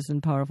and precious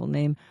and powerful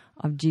name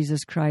of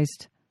Jesus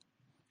Christ,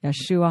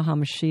 Yeshua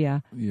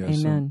HaMashiach.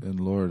 Yes, amen. And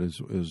Lord, as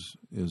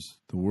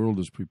the world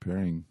is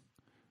preparing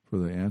for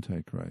the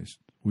Antichrist,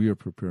 we are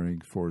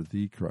preparing for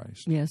the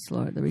Christ. Yes,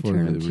 Lord, the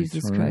return of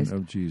Jesus Christ. The return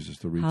of Jesus,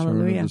 the return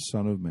Hallelujah. of the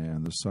Son of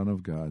Man, the Son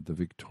of God, the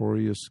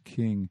victorious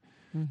King,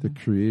 the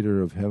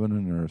Creator of heaven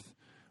and earth.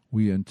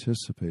 We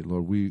anticipate,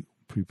 Lord,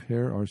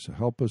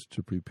 help us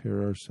to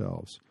prepare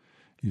ourselves.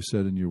 You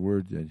said in your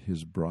word that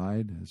his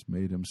bride has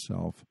made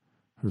herself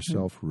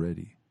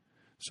ready.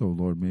 So,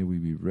 Lord, may we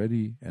be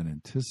ready and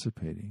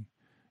anticipating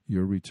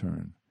your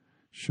return.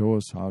 Show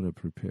us how to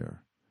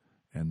prepare,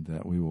 and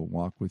that we will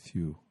walk with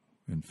you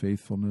in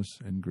faithfulness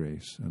and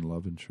grace and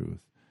love and truth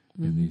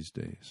in these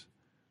days.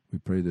 We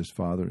pray this,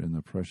 Father, in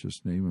the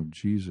precious name of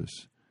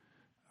Jesus,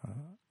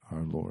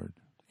 our Lord.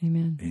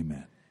 Amen.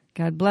 Amen.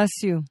 God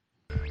bless you.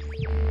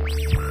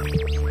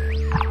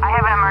 I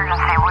have an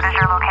emergency. What is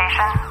your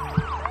location?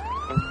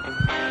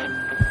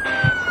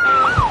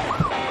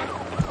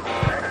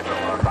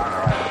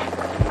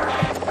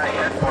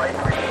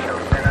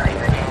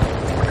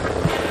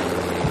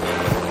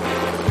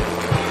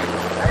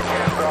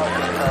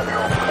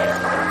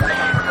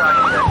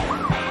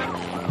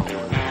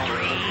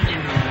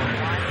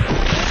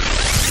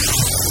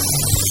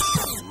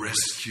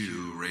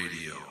 Rescue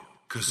Radio,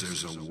 because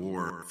there's a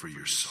war for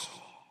your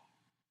soul.